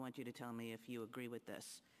understanding, and I want you to tell me if you agree with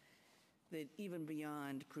this, that even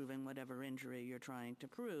beyond proving whatever injury you're trying to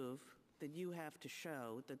prove, that you have to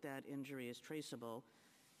show that that injury is traceable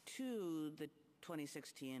to the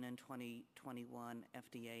 2016 and 2021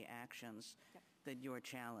 FDA actions that you're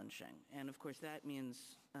challenging. And, of course, that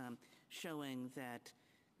means showing that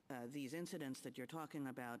these incidents that you're talking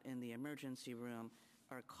about in the emergency room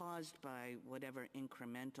are caused by whatever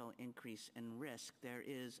incremental increase in risk there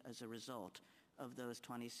is as a result of those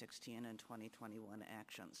 2016 and 2021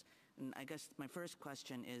 actions. And I guess my first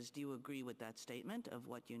question is, do you agree with that statement of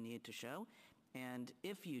what you need to show? And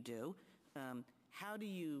if you do, how do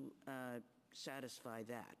you satisfy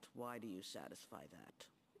that? Why do you satisfy that?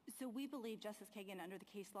 So we believe, Justice Kagan, under the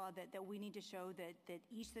case law, that we need to show that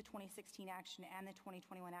each the 2016 action and the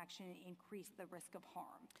 2021 action increase the risk of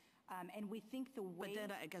harm. And we think the way... But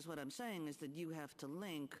then I guess what I'm saying is that you have to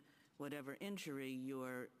link whatever injury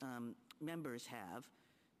your members have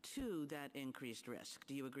to that increased risk.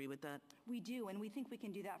 Do you agree with that? We do, and we think we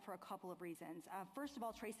can do that for a couple of reasons. First of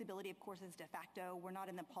all, traceability, of course, is de facto. We're not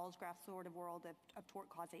in the Paul's graph sort of world of tort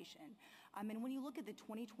causation. And when you look at the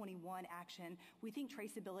 2021 action, we think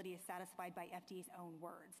traceability is satisfied by FDA's own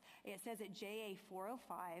words. It says at JA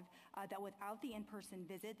 405 that without the in-person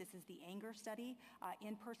visit, this is the ANGER study,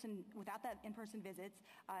 without that in-person visits,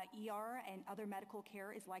 ER and other medical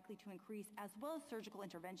care is likely to increase, as well as surgical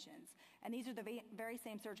interventions. And these are the very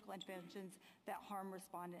same surgical interventions that harm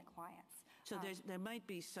respondent clients. So there might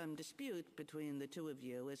be some dispute between the two of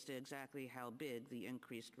you as to exactly how big the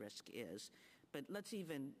increased risk is. But let's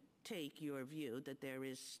even take your view that there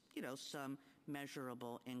is, some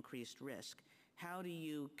measurable increased risk. How do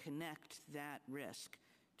you connect that risk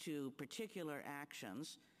to particular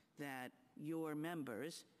actions that your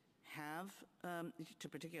members have, to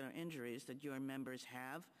particular injuries that your members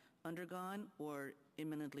have undergone or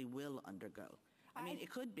imminently will undergo? I mean, it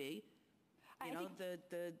could be,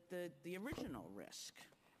 the original risk.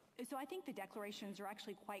 So I think the declarations are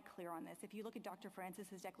actually quite clear on this. If you look at Dr.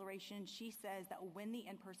 Francis's declaration, she says that when the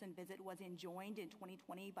in-person visit was enjoined in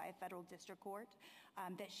 2020 by a federal district court,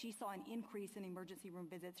 that she saw an increase in emergency room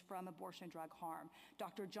visits from abortion drug harm.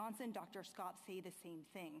 Dr. Johnson, Dr. Scott say the same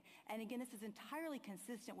thing. And again, this is entirely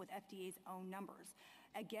consistent with FDA's own numbers.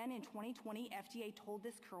 Again, in 2020, FDA told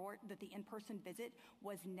this court that the in-person visit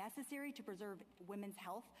was necessary to preserve women's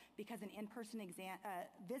health because an in-person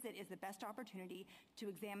visit is the best opportunity to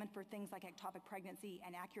examine for things like ectopic pregnancy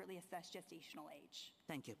and accurately assess gestational age.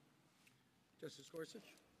 Thank you. Justice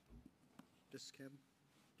Gorsuch? Justice Kavanaugh?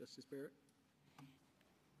 Justice Barrett?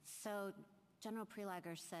 So General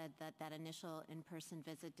Prelager said that that initial in-person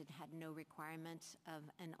visit had no requirement of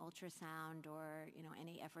an ultrasound or,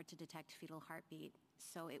 any effort to detect fetal heartbeat.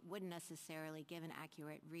 So it wouldn't necessarily give an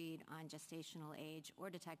accurate read on gestational age or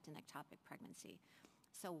detect an ectopic pregnancy.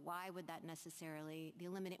 So why would that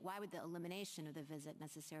why would the elimination of the visit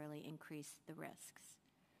necessarily increase the risks?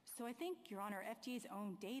 So I think, Your Honor, FDA's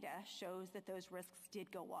own data shows that those risks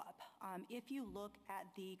did go up. If you look at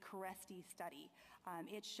the Caresti study,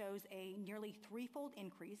 it shows a nearly threefold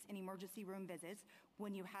increase in emergency room visits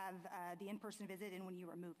when you have the in-person visit and when you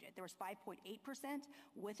removed it. There was 5.8%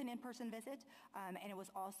 with an in-person visit, and it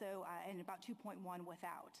was also and about 2.1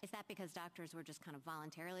 without. Is that because doctors were just kind of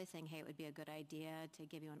voluntarily saying, hey, it would be a good idea to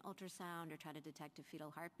give you an ultrasound or try to detect a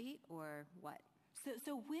fetal heartbeat, or what?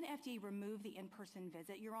 So when FDA removed the in-person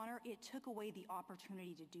visit, Your Honor, it took away the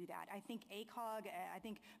opportunity to do that. I think ACOG, I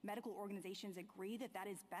think medical organizations agree that that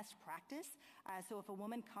is best practice. So if a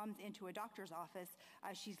woman comes into a doctor's office,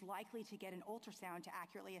 she's likely to get an ultrasound to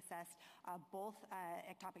accurately assess both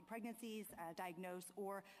ectopic pregnancies, diagnose,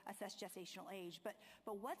 or assess gestational age. But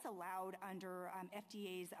what's allowed under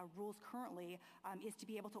FDA's rules currently is to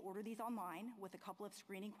be able to order these online with a couple of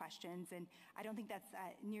screening questions, and I don't think that's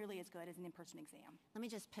nearly as good as an in-person exam. Let me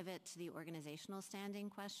just pivot to the organizational standing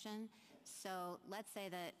question. So let's say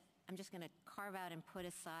that I'm just going to carve out and put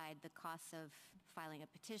aside the costs of filing a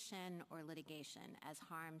petition or litigation as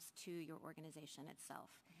harms to your organization itself.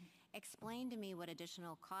 Explain to me what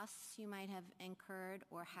additional costs you might have incurred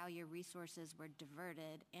or how your resources were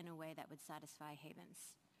diverted in a way that would satisfy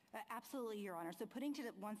Havens. Absolutely, Your Honor. So putting to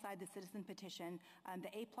one side the citizen petition, the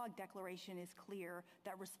APLOG declaration is clear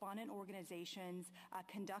that respondent organizations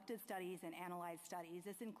conducted studies and analyzed studies.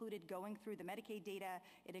 This included going through the Medicaid data.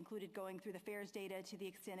 It included going through the FAERS data to the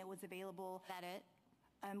extent it was available. Is that it?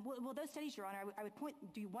 Well, those studies, Your Honor, I would point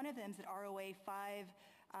to one of them is at ROA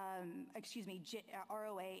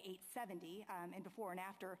 870 and before and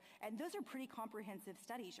after. And those are pretty comprehensive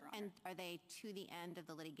studies, Your Honor. And are they to the end of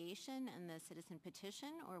the litigation and the citizen petition,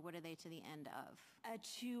 or what are they to the end of?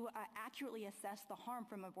 To accurately assess the harm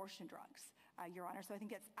from abortion drugs, Your Honor. So I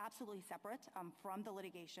think it's absolutely separate from the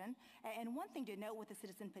litigation. And one thing to note with the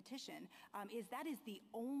citizen petition is that is the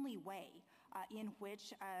only way in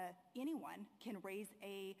which anyone can raise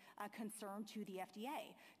a concern to the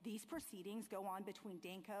FDA. These proceedings go on between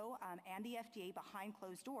DANCO and the FDA behind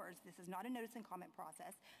closed doors. This is not a notice and comment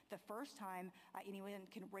process. The first time anyone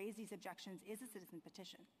can raise these objections is a citizen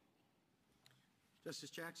petition. Justice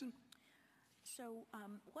Jackson? So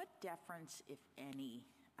what deference, if any,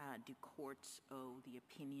 do courts owe the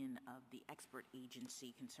opinion of the expert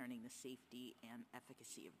agency concerning the safety and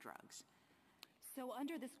efficacy of drugs? So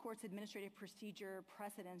under this court's administrative procedure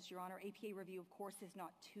precedents, Your Honor, APA review, of course, is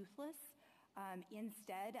not toothless.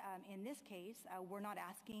 Instead, in this case, we're not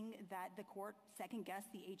asking that the court second-guess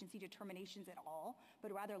the agency determinations at all,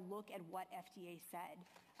 but rather look at what FDA said.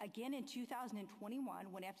 Again, in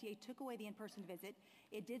 2021, when FDA took away the in-person visit,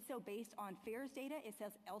 it did so based on FAERS data. It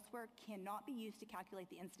says elsewhere cannot be used to calculate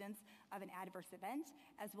the incidence of an adverse event,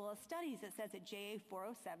 as well as studies that says that JA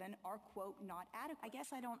 407 are, quote, not adequate. I guess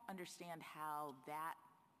I don't understand how that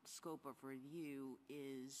scope of review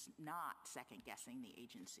is not second-guessing the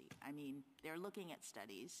agency. I mean, they're looking at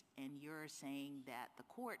studies, and you're saying that the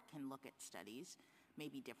court can look at studies,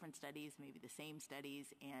 maybe different studies, maybe the same studies,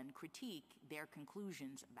 and critique their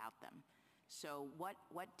conclusions about them. So what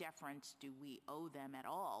deference do we owe them at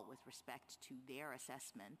all with respect to their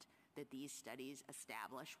assessment that these studies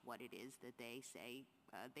establish what it is that they say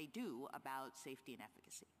they do about safety and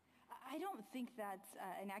efficacy? I don't think that's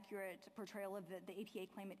an accurate portrayal of the APA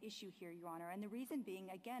claim at issue here, Your Honor. And the reason being,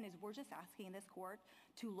 again, is we're just asking this court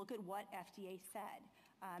to look at what FDA said.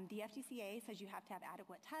 The FDCA says you have to have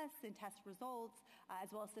adequate tests and test results,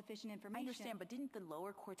 as well as sufficient information. I understand, but didn't the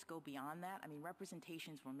lower courts go beyond that? I mean,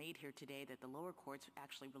 representations were made here today that the lower courts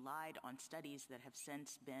actually relied on studies that have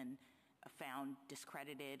since been found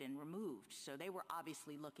discredited and removed. So they were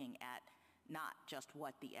obviously looking at not just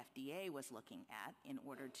what the FDA was looking at in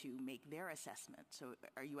order to make their assessment. So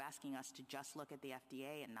are you asking us to just look at the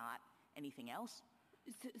FDA and not anything else?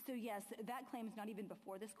 So yes, that claim is not even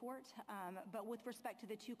before this court. But with respect to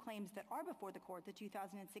the two claims that are before the court, the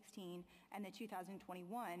 2016 and the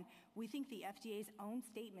 2021, we think the FDA's own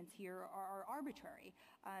statements here are arbitrary.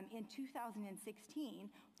 In 2016,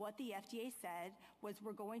 what the FDA said was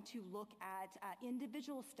we're going to look at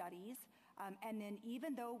individual studies, and then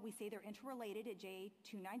even though we say they're interrelated at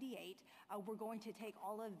J298, we're going to take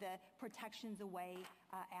all of the protections away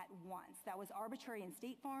at once. That was arbitrary in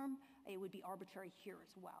State Farm. It would be arbitrary here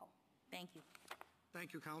as well. Thank you.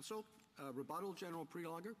 Thank you, counsel. Rebuttal, General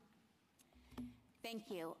Prelogar. Thank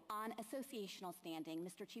you. On associational standing,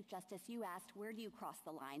 Mr. Chief Justice, you asked where do you cross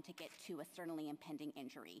the line to get to a certainly impending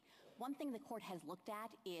injury. One thing the court has looked at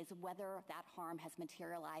is whether that harm has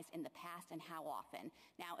materialized in the past and how often.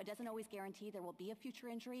 Now, it doesn't always guarantee there will be a future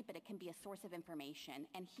injury, but it can be a source of information.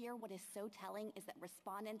 And here, what is so telling is that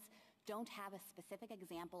respondents don't have a specific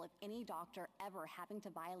example of any doctor ever having to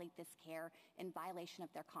violate this care in violation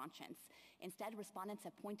of their conscience. Instead, respondents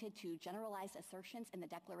have pointed to generalized assertions in the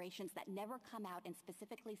declarations that never come out and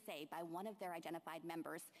specifically say by one of their identified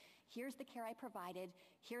members, here's the care I provided,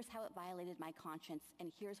 here's how it violated my conscience,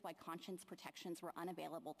 and here's why conscience protections were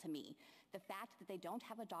unavailable to me. The fact that they don't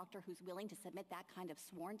have a doctor who's willing to submit that kind of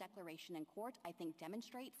sworn declaration in court, I think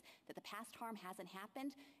demonstrates that the past harm hasn't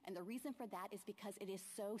happened, and the reason for that is because it is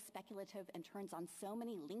so speculative and turns on so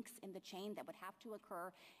many links in the chain that would have to occur,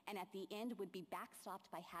 and at the end would be backstopped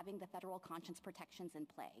by having the federal conscience protections in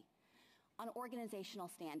play. On organizational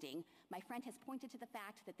standing, my friend has pointed to the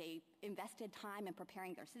fact that they invested time in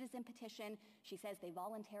preparing their citizen petition. She says they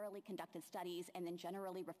voluntarily conducted studies and then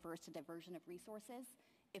generally refers to diversion of resources.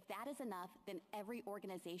 If that is enough, then every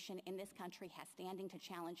organization in this country has standing to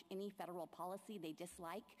challenge any federal policy they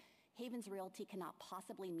dislike. Havens Realty cannot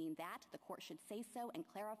possibly mean that. The court should say so and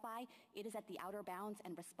clarify it is at the outer bounds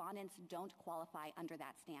and respondents don't qualify under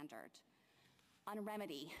that standard. On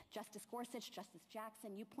remedy, Justice Gorsuch, Justice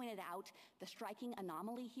Jackson, you pointed out the striking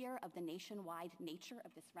anomaly here of the nationwide nature of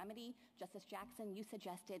this remedy. Justice Jackson, you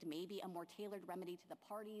suggested maybe a more tailored remedy to the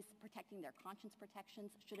parties protecting their conscience protections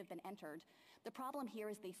should have been entered. The problem here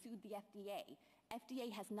is they sued the FDA.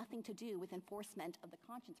 FDA has nothing to do with enforcement of the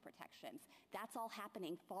conscience protections. That's all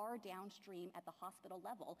happening far downstream at the hospital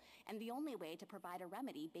level, and the only way to provide a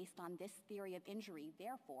remedy based on this theory of injury,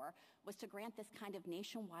 therefore, was to grant this kind of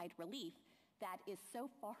nationwide relief that is so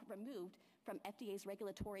far removed from FDA's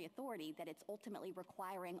regulatory authority that it's ultimately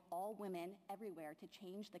requiring all women everywhere to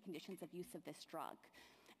change the conditions of use of this drug.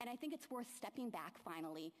 And I think it's worth stepping back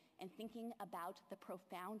finally and thinking about the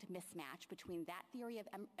profound mismatch between that theory of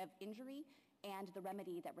injury and the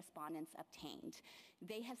remedy that respondents obtained.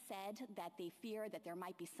 They have said that they fear that there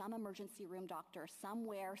might be some emergency room doctor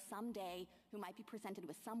somewhere, someday, who might be presented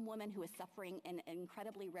with some woman who is suffering an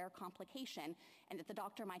incredibly rare complication, and that the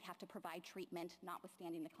doctor might have to provide treatment,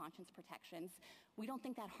 notwithstanding the conscience protections. We don't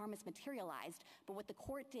think that harm is materialized, but what the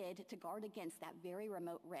court did to guard against that very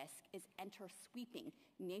remote risk is enter sweeping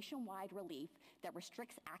nationwide relief that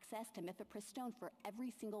restricts access to Mifepristone for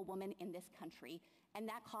every single woman in this country, and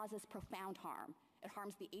that causes profound harm. It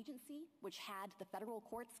harms the agency, which had the federal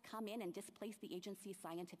courts come in and displace the agency's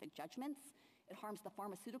scientific judgments. It harms the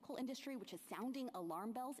pharmaceutical industry, which is sounding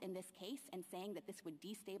alarm bells in this case and saying that this would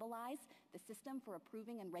destabilize the system for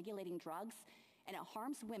approving and regulating drugs. and it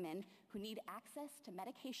harms women who need access to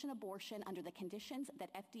medication abortion under the conditions that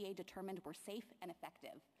FDA determined were safe and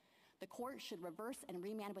effective. The court should reverse and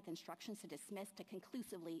remand with instructions to dismiss to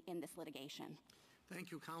conclusively end this litigation.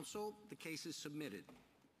 Thank you, counsel. The case is submitted.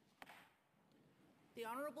 The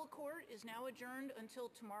Honorable Court is now adjourned until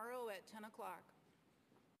tomorrow at 10 o'clock.